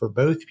happens for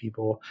both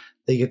people.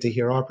 They get to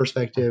hear our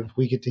perspective,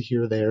 we get to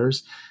hear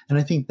theirs. And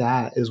I think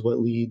that is what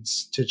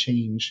leads to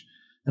change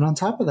And on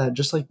top of that,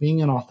 just like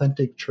being an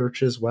authentic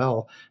church as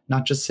well,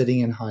 not just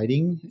sitting and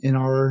hiding in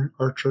our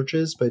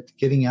churches, but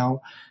getting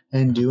out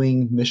and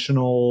doing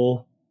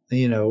missional,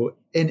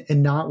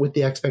 and not with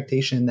the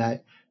expectation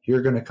that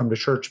you're going to come to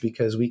church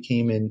because we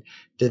came and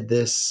did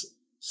this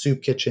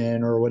soup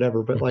kitchen or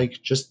whatever, but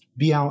like just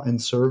be out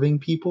and serving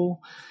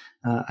people,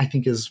 I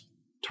think is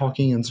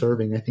talking and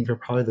serving, I think are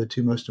probably the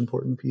two most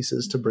important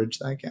pieces to bridge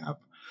that gap.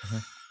 Mm-hmm.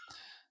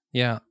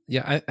 Yeah.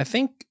 I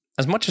think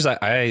as much as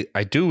I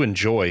do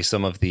enjoy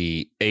some of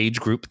the age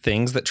group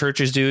things that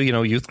churches do,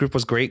 youth group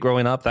was great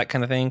growing up, that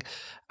kind of thing.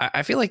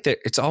 I feel like that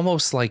it's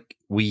almost like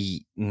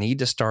we need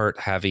to start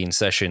having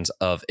sessions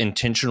of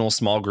intentional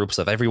small groups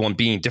of everyone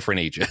being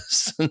different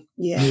ages.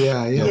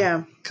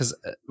 Yeah. Because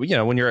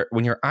when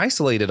you're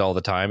isolated all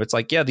the time, it's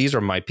like, yeah, these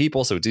are my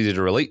people, so it's easy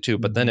to relate to.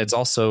 But then it's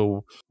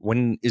also,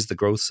 when is the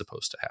growth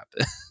supposed to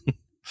happen?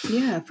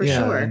 Yeah, for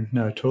sure.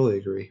 No, I totally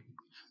agree.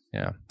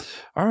 Yeah.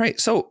 All right.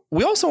 So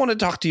we also want to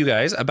talk to you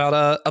guys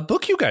about a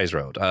book you guys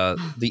wrote,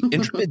 The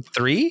Intrepid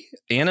 3,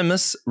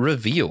 Animus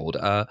Revealed.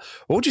 What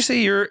would you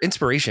say your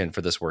inspiration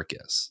for this work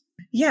is?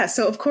 Yeah.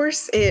 So, of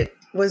course, it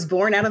was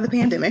born out of the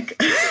pandemic,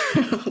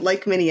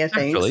 like many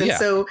things. Actually,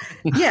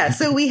 and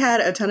so we had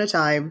a ton of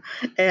time,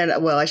 and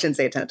well, I shouldn't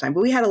say a ton of time,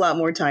 but we had a lot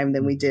more time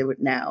than we do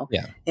now.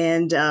 Yeah.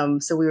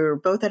 And so we were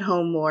both at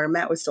home more.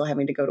 Matt was still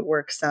having to go to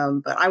work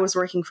some, but I was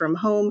working from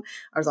home.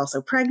 I was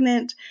also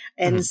pregnant.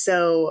 And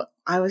so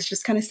I was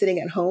just kind of sitting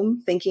at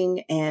home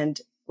thinking, and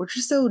we're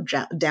just so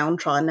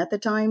downtrodden at the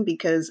time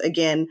because,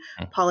 again,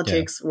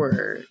 politics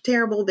were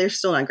terrible. They're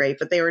still not great,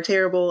 but they were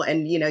terrible.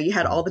 And, you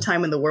had all the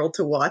time in the world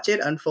to watch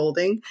it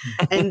unfolding.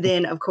 And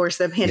then, of course,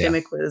 the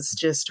pandemic was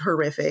just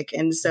horrific.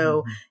 And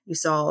so you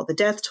saw the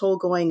death toll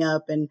going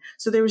up. And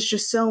so there was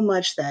just so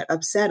much that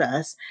upset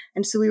us.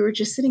 And so we were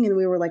just sitting and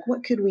we were like,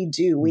 what could we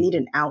do? We need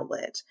an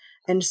outlet.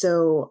 And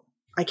so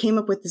I came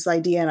up with this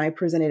idea and I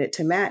presented it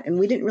to Matt, and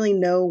we didn't really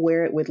know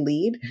where it would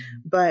lead,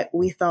 but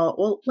we thought,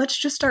 well, let's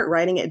just start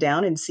writing it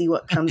down and see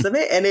what comes of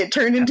it. And it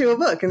turned into a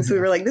book. And so we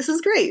were like, this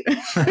is great.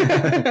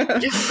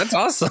 That's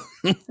awesome.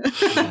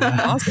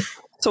 Awesome.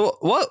 So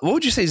what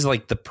would you say is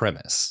like the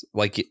premise?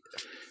 Like,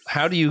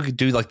 how do you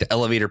do like the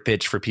elevator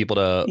pitch for people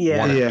to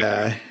want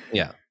to?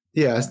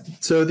 Yeah.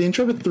 So The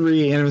Intrepid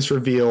 3, Animus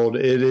Revealed,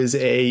 it is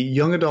a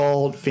young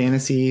adult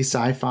fantasy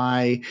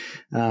sci-fi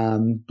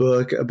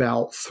book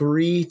about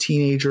three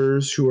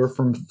teenagers who are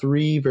from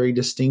three very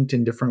distinct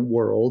and different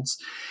worlds.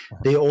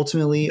 They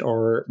ultimately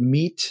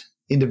meet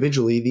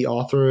individually the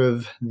author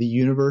of the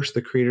universe,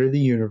 the creator of the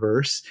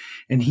universe,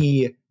 and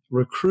he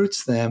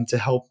recruits them to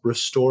help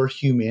restore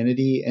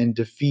humanity and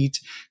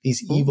defeat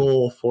these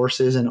evil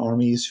forces and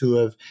armies who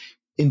have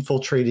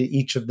infiltrated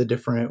each of the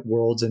different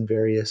worlds in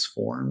various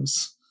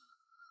forms.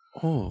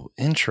 Oh,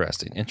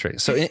 interesting.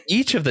 So in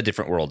each of the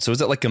different worlds. So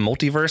is it like a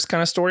multiverse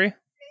kind of story?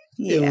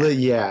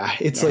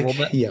 It's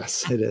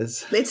yes, it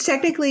is. It's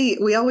technically,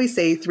 we always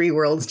say three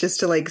worlds just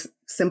to like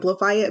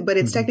simplify it, but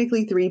it's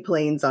technically three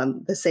planes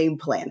on the same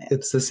planet.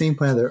 It's the same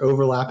planet. They're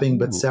overlapping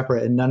but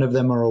separate, and none of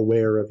them are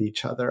aware of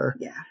each other.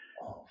 Yeah.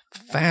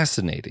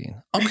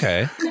 Fascinating.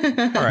 Okay.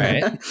 All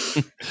right.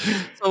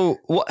 So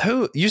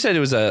who you said it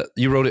was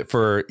you wrote it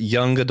for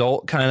young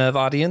adult kind of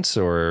audience,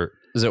 or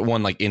is it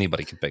one like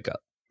anybody can pick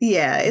up?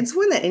 Yeah, it's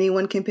one that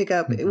anyone can pick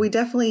up. We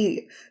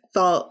definitely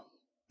thought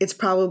it's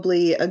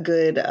probably a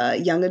good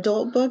young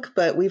adult book,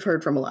 but we've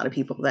heard from a lot of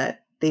people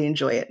that they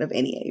enjoy it of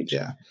any age.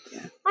 Yeah.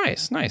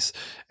 Nice.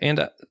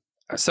 And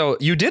so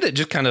you did it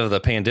just kind of the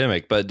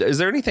pandemic, but is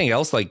there anything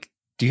else like,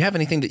 do you have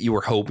anything that you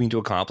were hoping to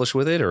accomplish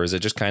with it, or is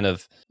it just kind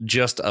of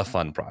just a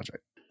fun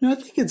project? No, I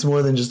think it's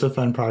more than just a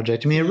fun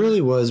project. I mean, it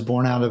really was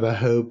born out of a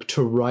hope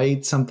to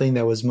write something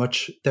that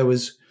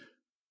was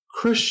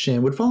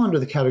Christian, would fall under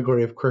the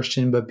category of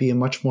Christian, but be a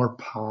much more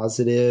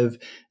positive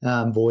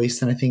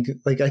voice. And I think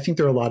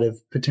there are a lot of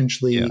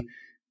potentially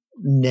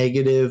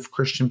negative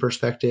Christian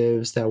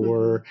perspectives that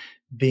were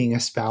being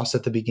espoused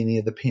at the beginning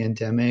of the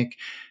pandemic.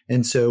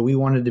 And so we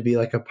wanted to be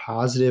like a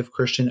positive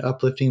Christian,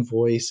 uplifting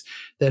voice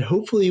that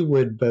hopefully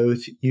would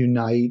both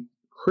unite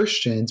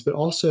Christians, but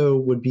also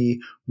would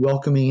be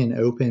welcoming and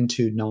open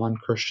to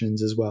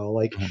non-Christians as well.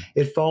 Like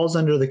it falls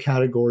under the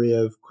category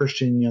of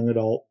Christian young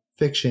adult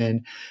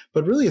fiction,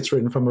 but really it's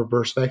written from a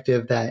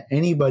perspective that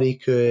anybody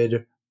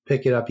could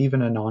pick it up,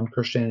 even a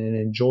non-Christian, and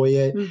enjoy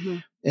it.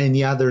 And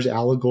there's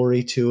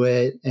allegory to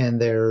it,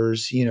 and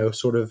there's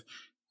sort of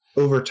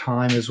over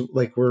time is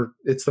like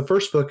it's the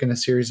first book in a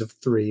series of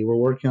 3. We're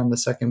working on the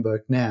second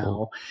book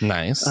now.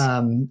 Nice.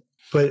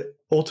 But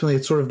ultimately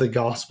it's sort of the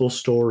gospel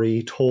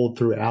story told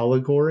through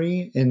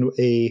allegory in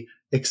a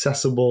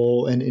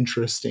accessible and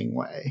interesting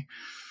way.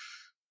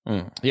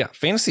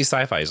 Fantasy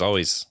sci-fi is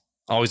always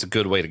a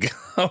good way to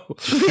go.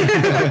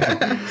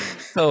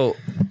 So,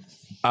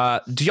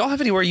 do y'all have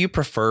anywhere you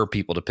prefer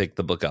people to pick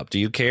the book up? Do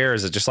you care?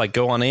 Is it just like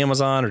go on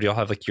Amazon, or do y'all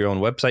have like your own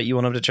website you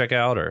want them to check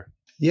out? Or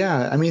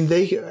Yeah, I mean,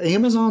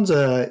 Amazon's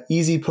a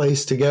easy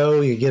place to go.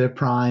 You get a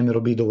Prime,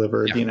 it'll be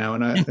delivered, in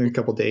a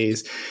couple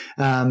days.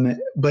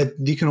 But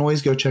you can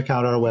always go check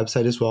out our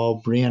website as well,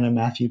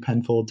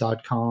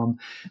 BriannaMatthewPenfold.com.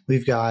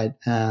 We've got,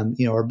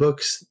 our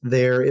books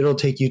there. It'll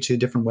take you to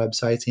different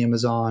websites,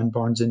 Amazon,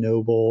 Barnes &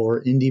 Noble,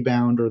 or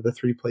IndieBound are the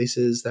three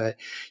places that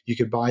you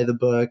could buy the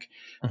book.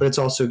 But it's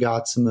also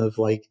got some of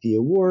like the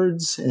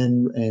awards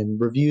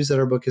and reviews that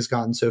our book has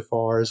gotten so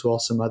far, as well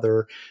as some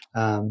other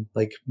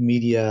like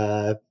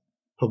media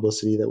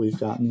publicity that we've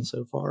gotten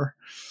so far.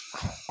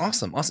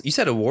 Awesome. You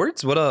said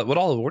awards? What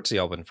all awards do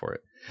y'all win for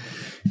it?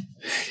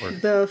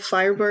 The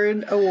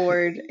Firebird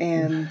Award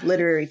and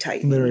Literary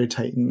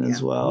Titan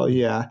as well.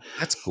 Yeah.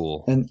 That's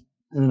cool. And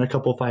then a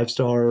couple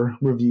 5-star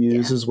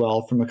reviews as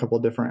well from a couple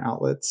of different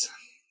outlets.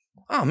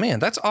 Oh man,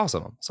 that's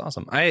awesome. It's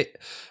awesome.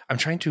 I'm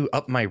trying to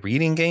up my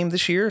reading game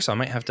this year, so I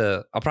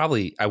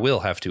will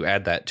have to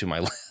add that to my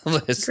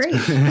list. Great.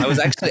 I was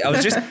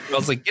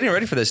like getting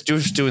ready for this,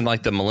 just doing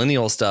like the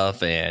millennial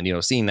stuff and,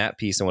 seeing that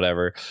piece and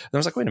whatever. And I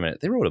was like, wait a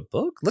minute, they wrote a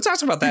book? Let's talk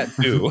about that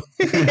too.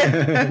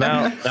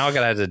 now I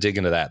gotta have to dig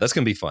into that. That's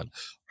gonna be fun.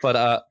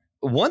 But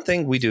one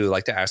thing we do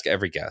like to ask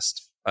every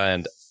guest,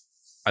 and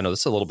I know this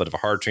is a little bit of a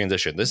hard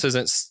transition. This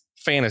isn't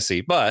fantasy,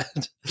 but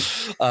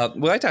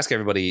we like to ask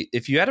everybody,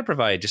 if you had to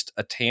provide just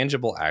a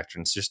tangible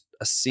action, just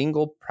a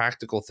single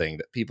practical thing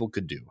that people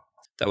could do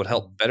that would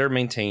help better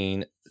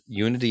maintain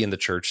unity in the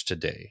church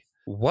today,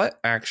 what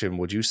action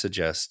would you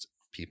suggest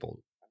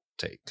people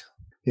take?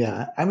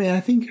 Yeah, I mean, I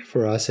think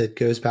for us, it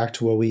goes back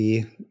to what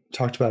we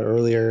talked about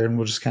earlier, and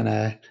we'll just kind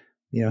of,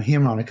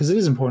 hammer on it because it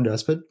is important to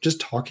us, but just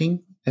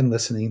talking and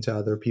listening to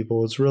other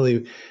people is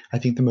really, I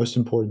think, the most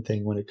important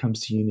thing when it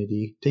comes to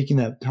unity, taking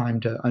that time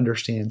to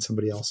understand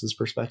somebody else's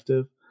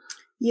perspective.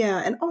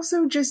 Yeah, and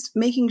also just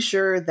making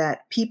sure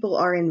that people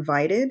are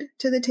invited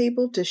to the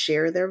table to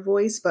share their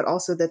voice, but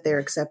also that they're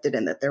accepted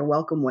and that they're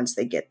welcome once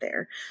they get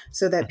there,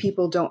 so that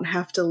people don't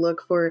have to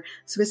look for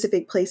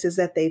specific places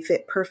that they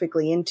fit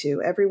perfectly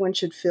into. Everyone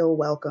should feel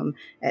welcome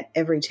at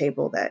every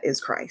table that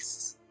is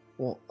Christ's.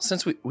 Well,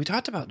 since we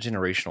talked about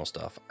generational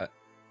stuff,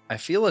 I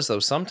feel as though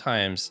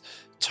sometimes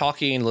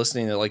talking,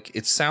 listening, like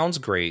it sounds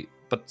great,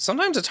 but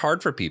sometimes it's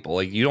hard for people.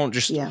 Like you don't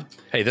just,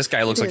 hey, this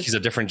guy looks like he's a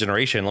different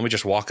generation. Let me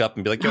just walk up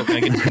and be like, yo, can I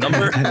get your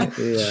number?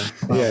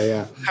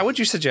 Yeah. How would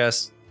you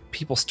suggest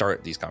people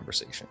start these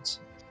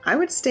conversations? I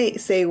would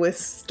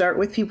start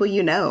with people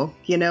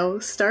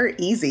start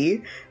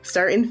easy,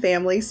 start in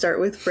family,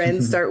 start with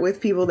friends, start with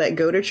people that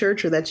go to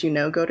church or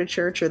that go to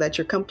church or that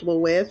you're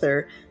comfortable with,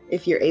 or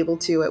if you're able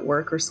to at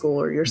work or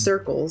school or your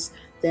circles,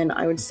 then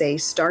I would say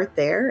start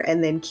there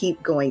and then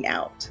keep going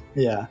out.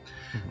 Yeah.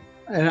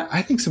 And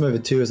I think some of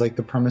it too is like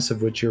the premise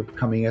of which you're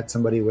coming at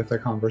somebody with a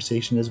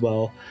conversation as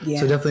well. Yeah.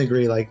 So definitely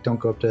agree. Like,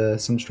 don't go up to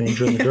some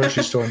stranger in the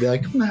grocery store and be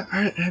like,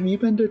 have you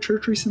been to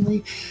church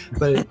recently?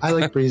 But I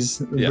like Bree's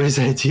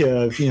idea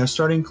of,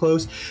 starting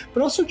close,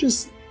 but also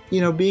just,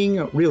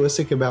 being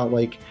realistic about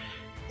like,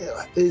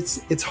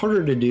 it's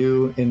harder to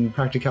do in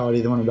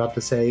practicality than what I'm about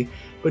to say,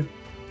 but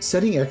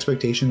setting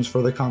expectations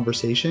for the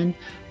conversation.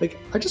 Like,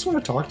 I just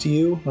want to talk to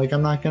you. Like,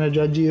 I'm not going to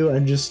judge you.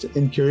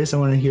 I'm curious. I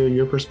want to hear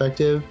your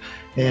perspective.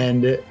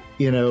 And,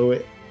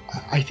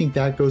 I think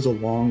that goes a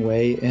long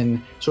way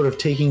in sort of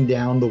taking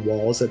down the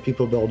walls that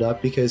people build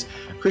up, because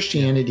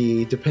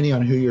Christianity, depending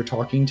on who you're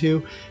talking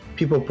to,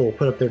 people will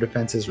put up their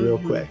defenses real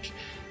quick.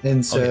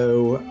 And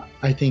so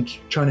I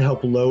think trying to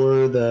help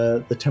lower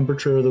the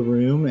temperature of the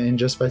room, and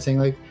just by saying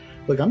like,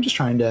 look, I'm just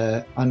trying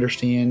to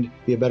understand,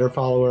 be a better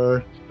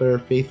follower, better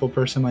faithful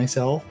person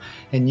myself.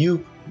 And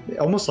you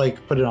almost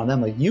like put it on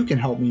them. Like, you can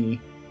help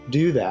me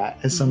do that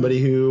as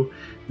somebody who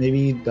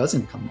maybe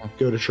doesn't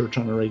go to church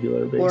on a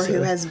regular basis. Or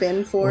who has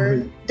been for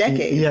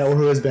decades. Yeah, or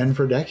who has been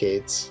for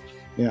decades.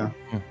 Yeah.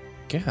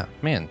 Yeah,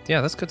 man. Yeah,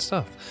 that's good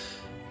stuff.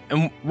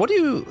 And what do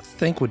you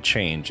think would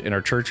change in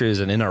our churches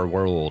and in our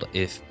world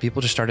if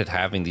people just started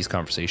having these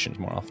conversations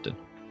more often?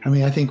 I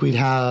mean, I think we'd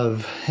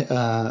have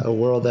a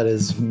world that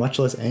is much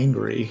less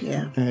angry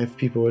if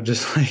people would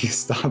just like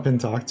stop and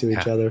talk to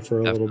each other for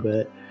a little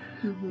bit.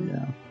 Mm-hmm.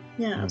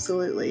 Yeah,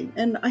 absolutely.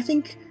 And I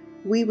think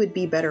we would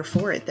be better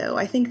for it, though.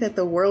 I think that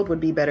the world would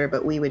be better,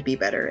 but we would be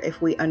better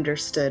if we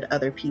understood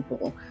other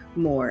people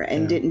more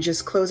and didn't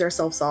just close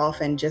ourselves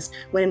off and just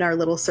went in our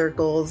little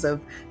circles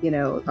of,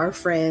 our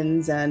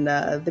friends and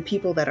the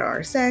people that are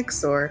our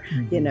sex or,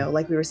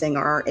 like we were saying,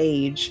 are our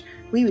age.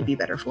 We would be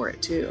better for it,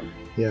 too.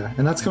 Yeah,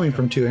 and that's coming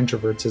from two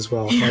introverts as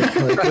well.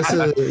 Like this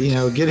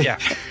is, getting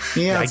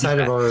outside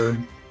of our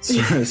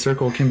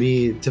circle can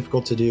be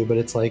difficult to do, but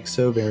it's like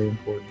so very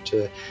important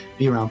to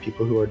be around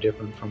people who are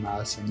different from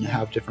us and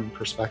have different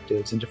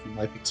perspectives and different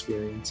life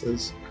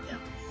experiences.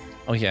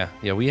 Oh yeah.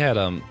 We had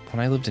when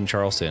I lived in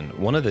Charleston,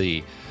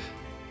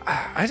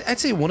 I'd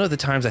say one of the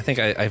times I think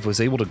I was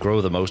able to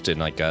grow the most in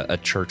like a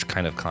church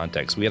kind of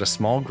context. We had a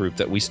small group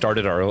that we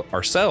started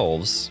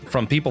ourselves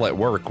from people at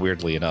work,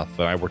 weirdly enough.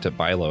 I worked at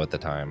Bilo at the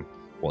time.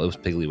 Well, it was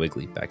Piggly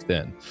Wiggly back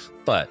then,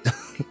 but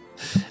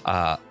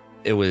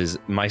it was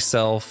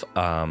myself,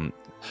 a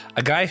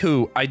guy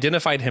who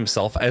identified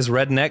himself as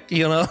redneck,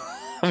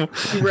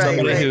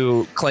 Somebody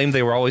who claimed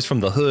they were always from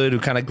the hood, who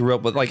kind of grew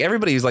up with, like,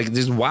 everybody's like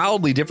these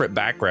wildly different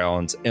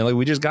backgrounds, and like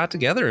we just got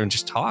together and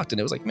just talked, and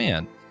it was like,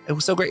 man, it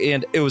was so great.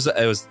 And it was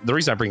the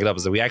reason I bring it up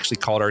is that we actually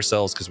called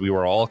ourselves, because we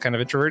were all kind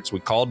of introverts, we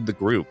called the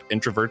group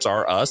Introverts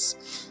Are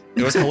Us.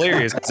 It was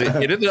hilarious. It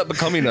ended up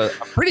becoming a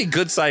pretty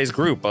good sized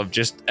group of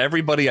just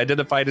everybody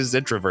identified as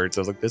introverts.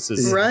 I was like, this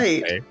is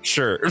right. Okay,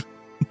 sure.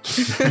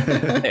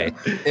 Hey,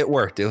 it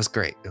worked. It was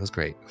great.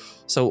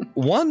 So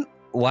one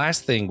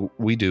last thing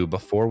we do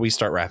before we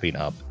start wrapping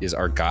up is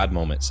our God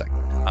moment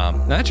segment.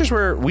 That's just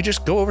where we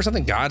just go over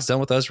something God's done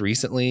with us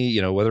recently,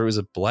 whether it was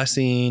a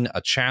blessing,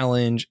 a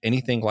challenge,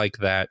 anything like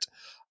that.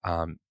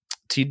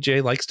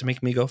 TJ likes to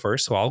make me go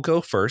first, so I'll go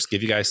first,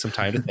 give you guys some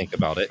time to think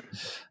about it.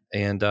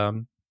 And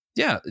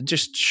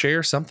just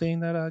share something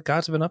that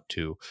God's been up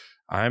to.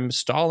 I'm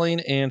stalling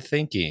and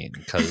thinking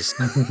because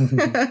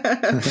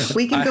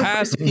we can go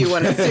first if you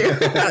want us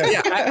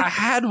to. I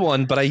had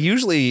one, but I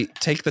usually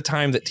take the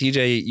time that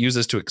TJ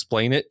uses to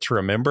explain it to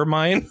remember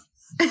mine.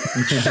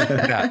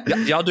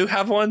 Y'all do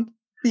have one?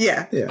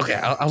 Yeah. Okay,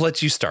 I'll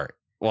let you start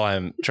while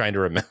I'm trying to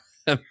remember.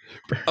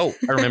 Oh,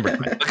 I remember.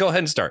 Go ahead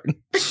and start.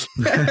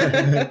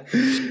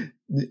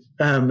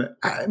 I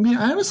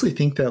honestly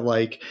think that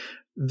like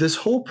this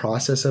whole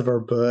process of our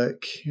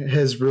book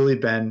has really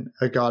been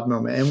a God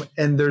moment.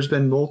 And there's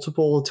been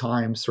multiple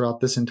times throughout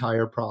this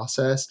entire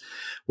process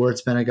where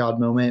it's been a God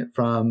moment,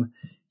 from,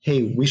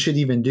 hey, we should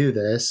even do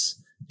this,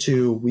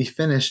 to we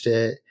finished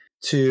it,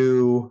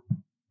 to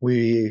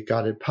we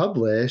got it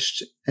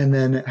published, and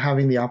then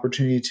having the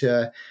opportunity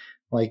to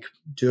like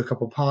do a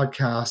couple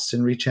podcasts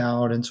and reach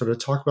out and sort of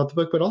talk about the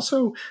book, but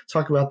also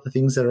talk about the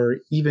things that are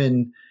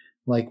even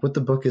like what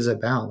the book is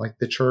about, like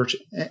the church.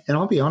 And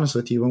I'll be honest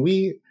with you, when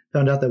we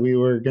found out that we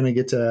were going to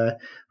get to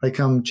like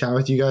come chat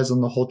with you guys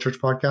on the Whole Church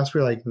podcast,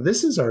 we're like,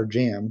 this is our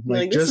jam.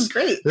 Like this is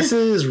great. This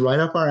is right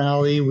up our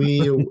alley.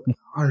 We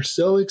are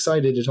so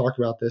excited to talk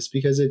about this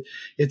because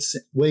it's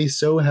weighs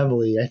so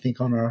heavily, I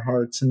think, on our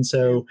hearts. And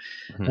so,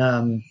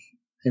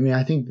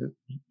 I think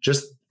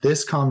just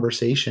this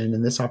conversation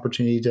and this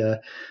opportunity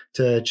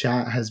to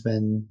chat has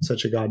been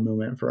such a God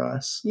moment for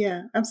us.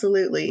 Yeah,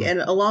 absolutely.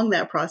 And along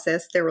that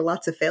process, there were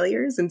lots of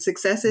failures and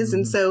successes. Mm-hmm.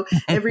 And so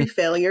every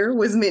failure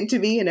was meant to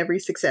be, and every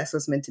success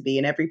was meant to be.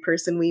 And every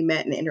person we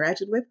met and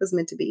interacted with was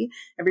meant to be.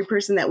 Every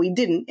person that we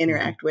didn't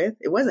interact with,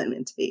 it wasn't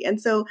meant to be.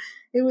 And so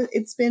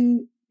it's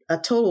been a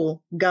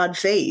total God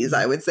phase,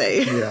 I would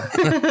say.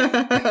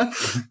 Yeah.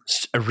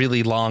 A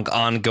really long,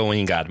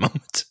 ongoing God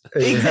moment.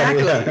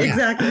 Exactly. Yeah.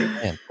 Exactly.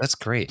 Man, that's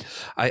great.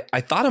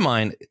 I thought of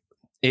mine.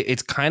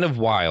 It's kind of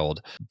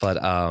wild, but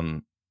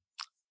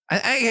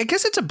I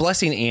guess it's a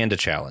blessing and a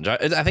challenge.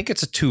 I think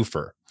it's a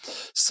twofer.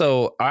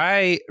 So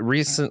I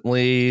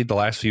recently, the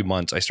last few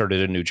months, I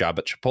started a new job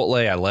at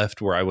Chipotle. I left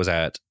where I was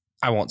at.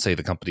 I won't say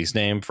the company's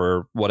name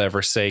for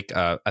whatever sake.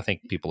 I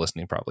think people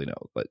listening probably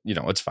know, but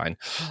it's fine.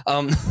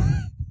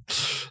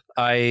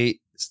 I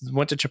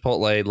went to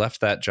Chipotle,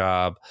 left that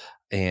job,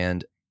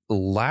 and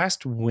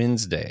last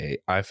Wednesday,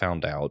 I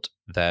found out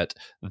that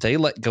they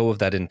let go of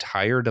that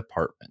entire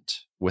department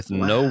with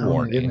no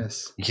warning.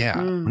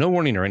 No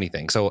warning or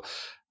anything. So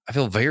I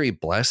feel very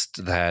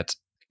blessed that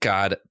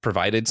God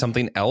provided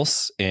something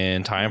else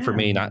in time for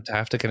me not to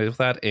have to connect with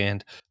that,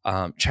 and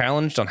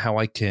challenged on how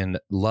I can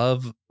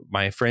love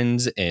my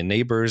friends and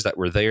neighbors that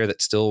were there,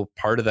 that's still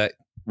part of that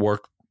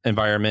work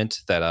environment,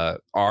 that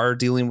are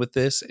dealing with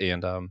this,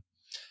 and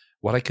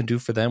what I can do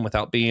for them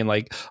without being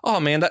like, oh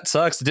man, that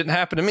sucks, it didn't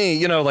happen to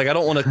me. Like I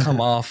don't want to come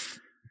off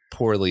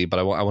poorly, but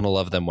I want to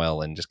love them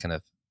well, and just kind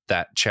of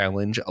that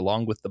challenge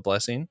along with the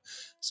blessing.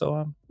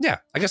 So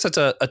I guess that's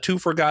a two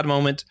for God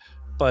moment.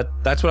 But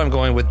that's what I'm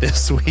going with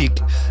this week,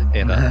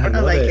 and I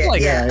like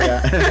it.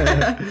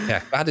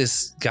 Yeah, God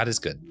is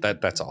good.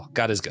 That's all.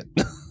 God is good.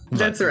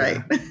 That's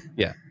right.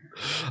 Yeah.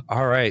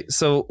 All right.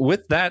 So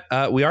with that,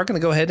 we are going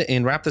to go ahead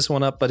and wrap this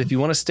one up. But if you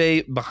want to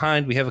stay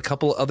behind, we have a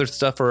couple other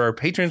stuff for our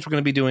patrons we're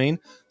going to be doing.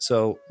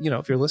 So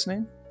if you're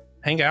listening,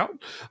 hang out.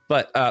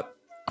 But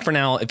for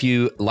now, if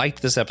you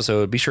liked this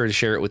episode, be sure to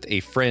share it with a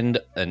friend,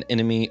 an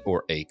enemy,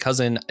 or a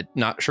cousin.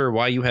 Not sure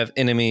why you have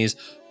enemies.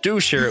 Do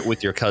share it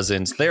with your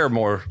cousins. They're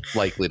more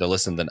likely to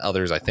listen than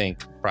others, I think,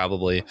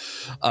 probably.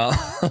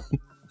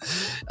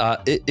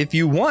 If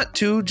you want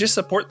to just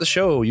support the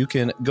show, you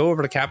can go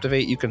over to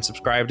Captivate. You can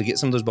subscribe to get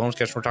some of those bonus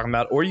casts we're talking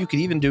about, or you could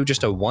even do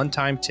just a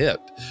one-time tip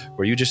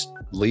where you just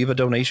leave a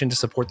donation to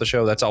support the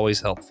show. That's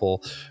always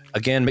helpful.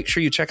 Again, make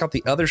sure you check out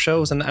the other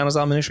shows on the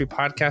Amazon Ministry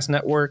Podcast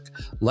Network.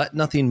 Let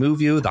Nothing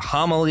Move You, The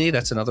Homily.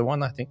 That's another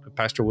one I think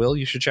Pastor Will,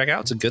 you should check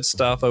out. Some good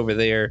stuff over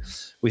there.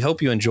 We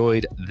hope you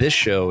enjoyed this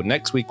show.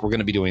 Next week, we're going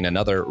to be doing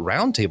another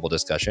roundtable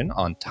discussion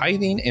on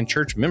tithing and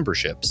church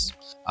memberships.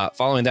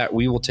 Following that,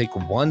 we will take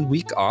 1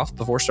 week off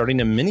before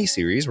starting a mini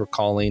series we're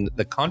calling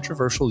The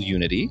Controversial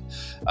Unity.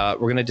 We're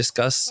going to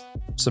discuss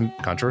some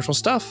controversial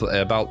stuff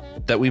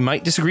about that we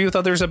might disagree with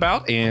others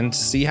about and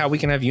see how we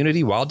can have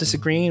unity while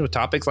disagreeing with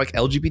topics like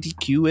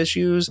LGBTQ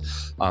issues,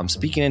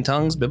 speaking in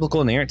tongues,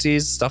 biblical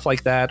inerrancies, stuff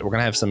like that. We're going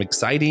to have some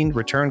exciting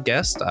return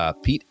guests,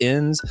 Pete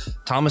Inns,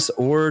 Thomas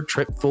Ord,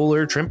 Trip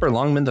Fuller, Trimper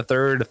Longman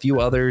III, a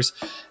few others.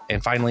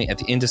 And finally, at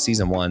the end of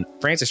season 1,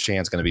 Francis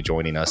Chan's going to be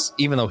joining us,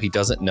 even though he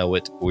doesn't know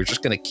it. We're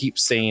just going to keep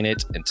saying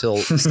it until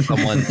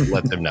someone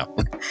lets him know.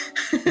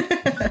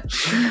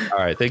 All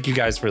right. Thank you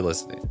guys for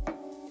listening.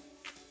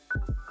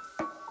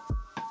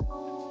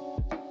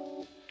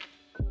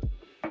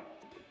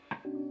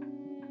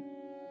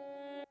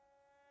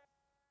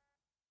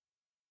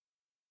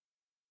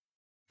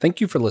 Thank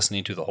you for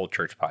listening to the Whole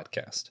Church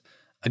Podcast.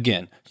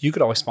 Again, you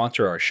could always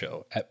sponsor our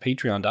show at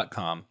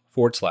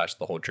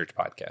patreon.com/the Whole Church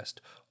Podcast,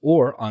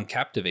 or on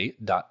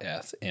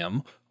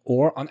captivate.fm,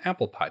 or on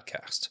Apple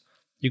Podcasts.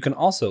 You can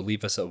also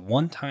leave us a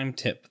one-time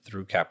tip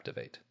through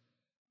Captivate.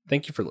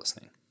 Thank you for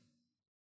listening.